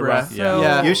is the Barbara. rock- So-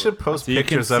 Yeah. You should post So you can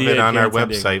pictures of see it it on here our in San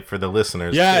Diego. website for the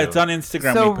listeners. Yeah, too. it's on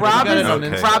Instagram. So We put Rob it is on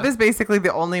Okay. Rob is basically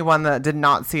the only one that did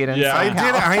not see it in Yeah. I SoCal.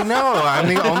 did. I know. I'm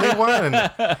the only one,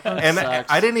 and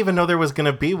I didn't even know there was going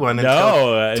to be one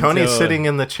until Tony's until- sitting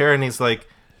in the chair and he's like,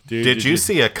 "Did you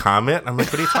see a comet?" I'm like,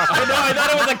 "What are you talking about?" No, I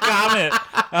thought it was a comet.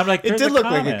 I'm like, It "There's did a look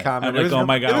like a comet." comet. I'm It like, was- oh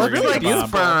my it god, looked we're like gonna bomb.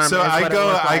 sperm. So is I what it go,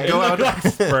 looked I like. go It looked out,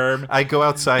 like sperm. I go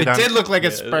outside. It did look like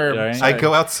a sperm. right. I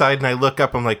go outside and I look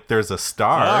up. I'm like, "There's a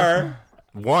star, Star.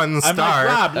 one I'm star."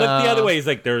 like, Rob, look the other way. He's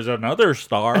like, there's another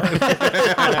star.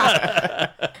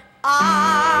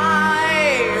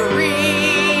 I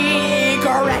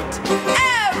regret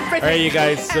everything. All right, you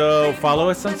guys. So follow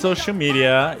us on social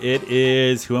media. It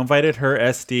is Who Invited Her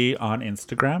SD on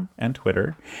Instagram and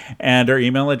Twitter, and our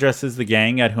email address is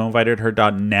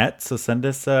thegang@whoinvitedher.net. So send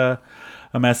us a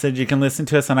message. You can listen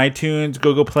to us on iTunes,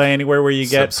 Google Play, anywhere where you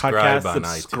get Subscribe podcasts. on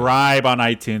Subscribe on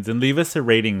iTunes and leave us a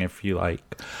rating if you like.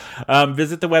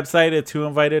 Visit the website at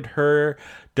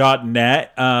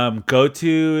whoinvitedher.net. Go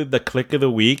to the click of the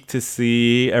week to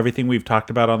see everything we've talked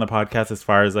about on the podcast as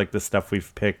far as like the stuff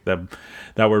we've picked that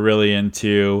we're really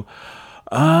into.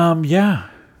 Yeah.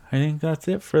 I think that's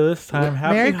it for this time.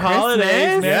 Happy Merry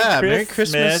holidays. Christmas. Merry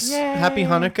Christmas. Happy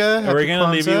Hanukkah. And we're Happy going to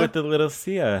leave you Kwanzaa. with the little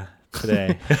Sia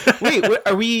today.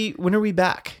 Wait, when are we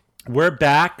back? We're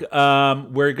back.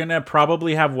 We're going to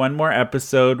probably have one more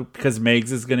episode because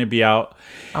Megs is going to be out.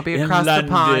 I'll be across the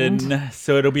pond.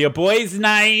 So it'll be a boys'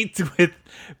 night with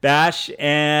Bash,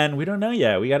 and we don't know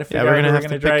yet. We got to figure out who we're going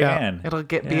to drag in. It'll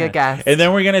be a guest. And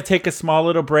then we're going to take a small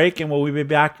little break, and we'll be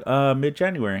back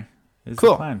mid-January.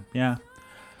 Cool. The plan. Yeah.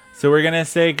 So we're going to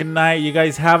say goodnight. You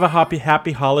guys have a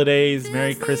happy holidays.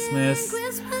 Merry Christmas.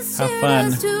 Have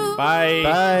fun. Bye.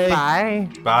 Bye.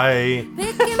 Bye.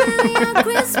 Bye.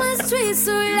 Christmas tree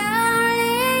so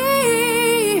loudly.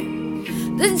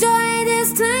 The joy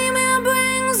this time it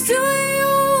brings to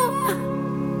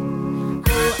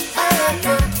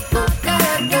you.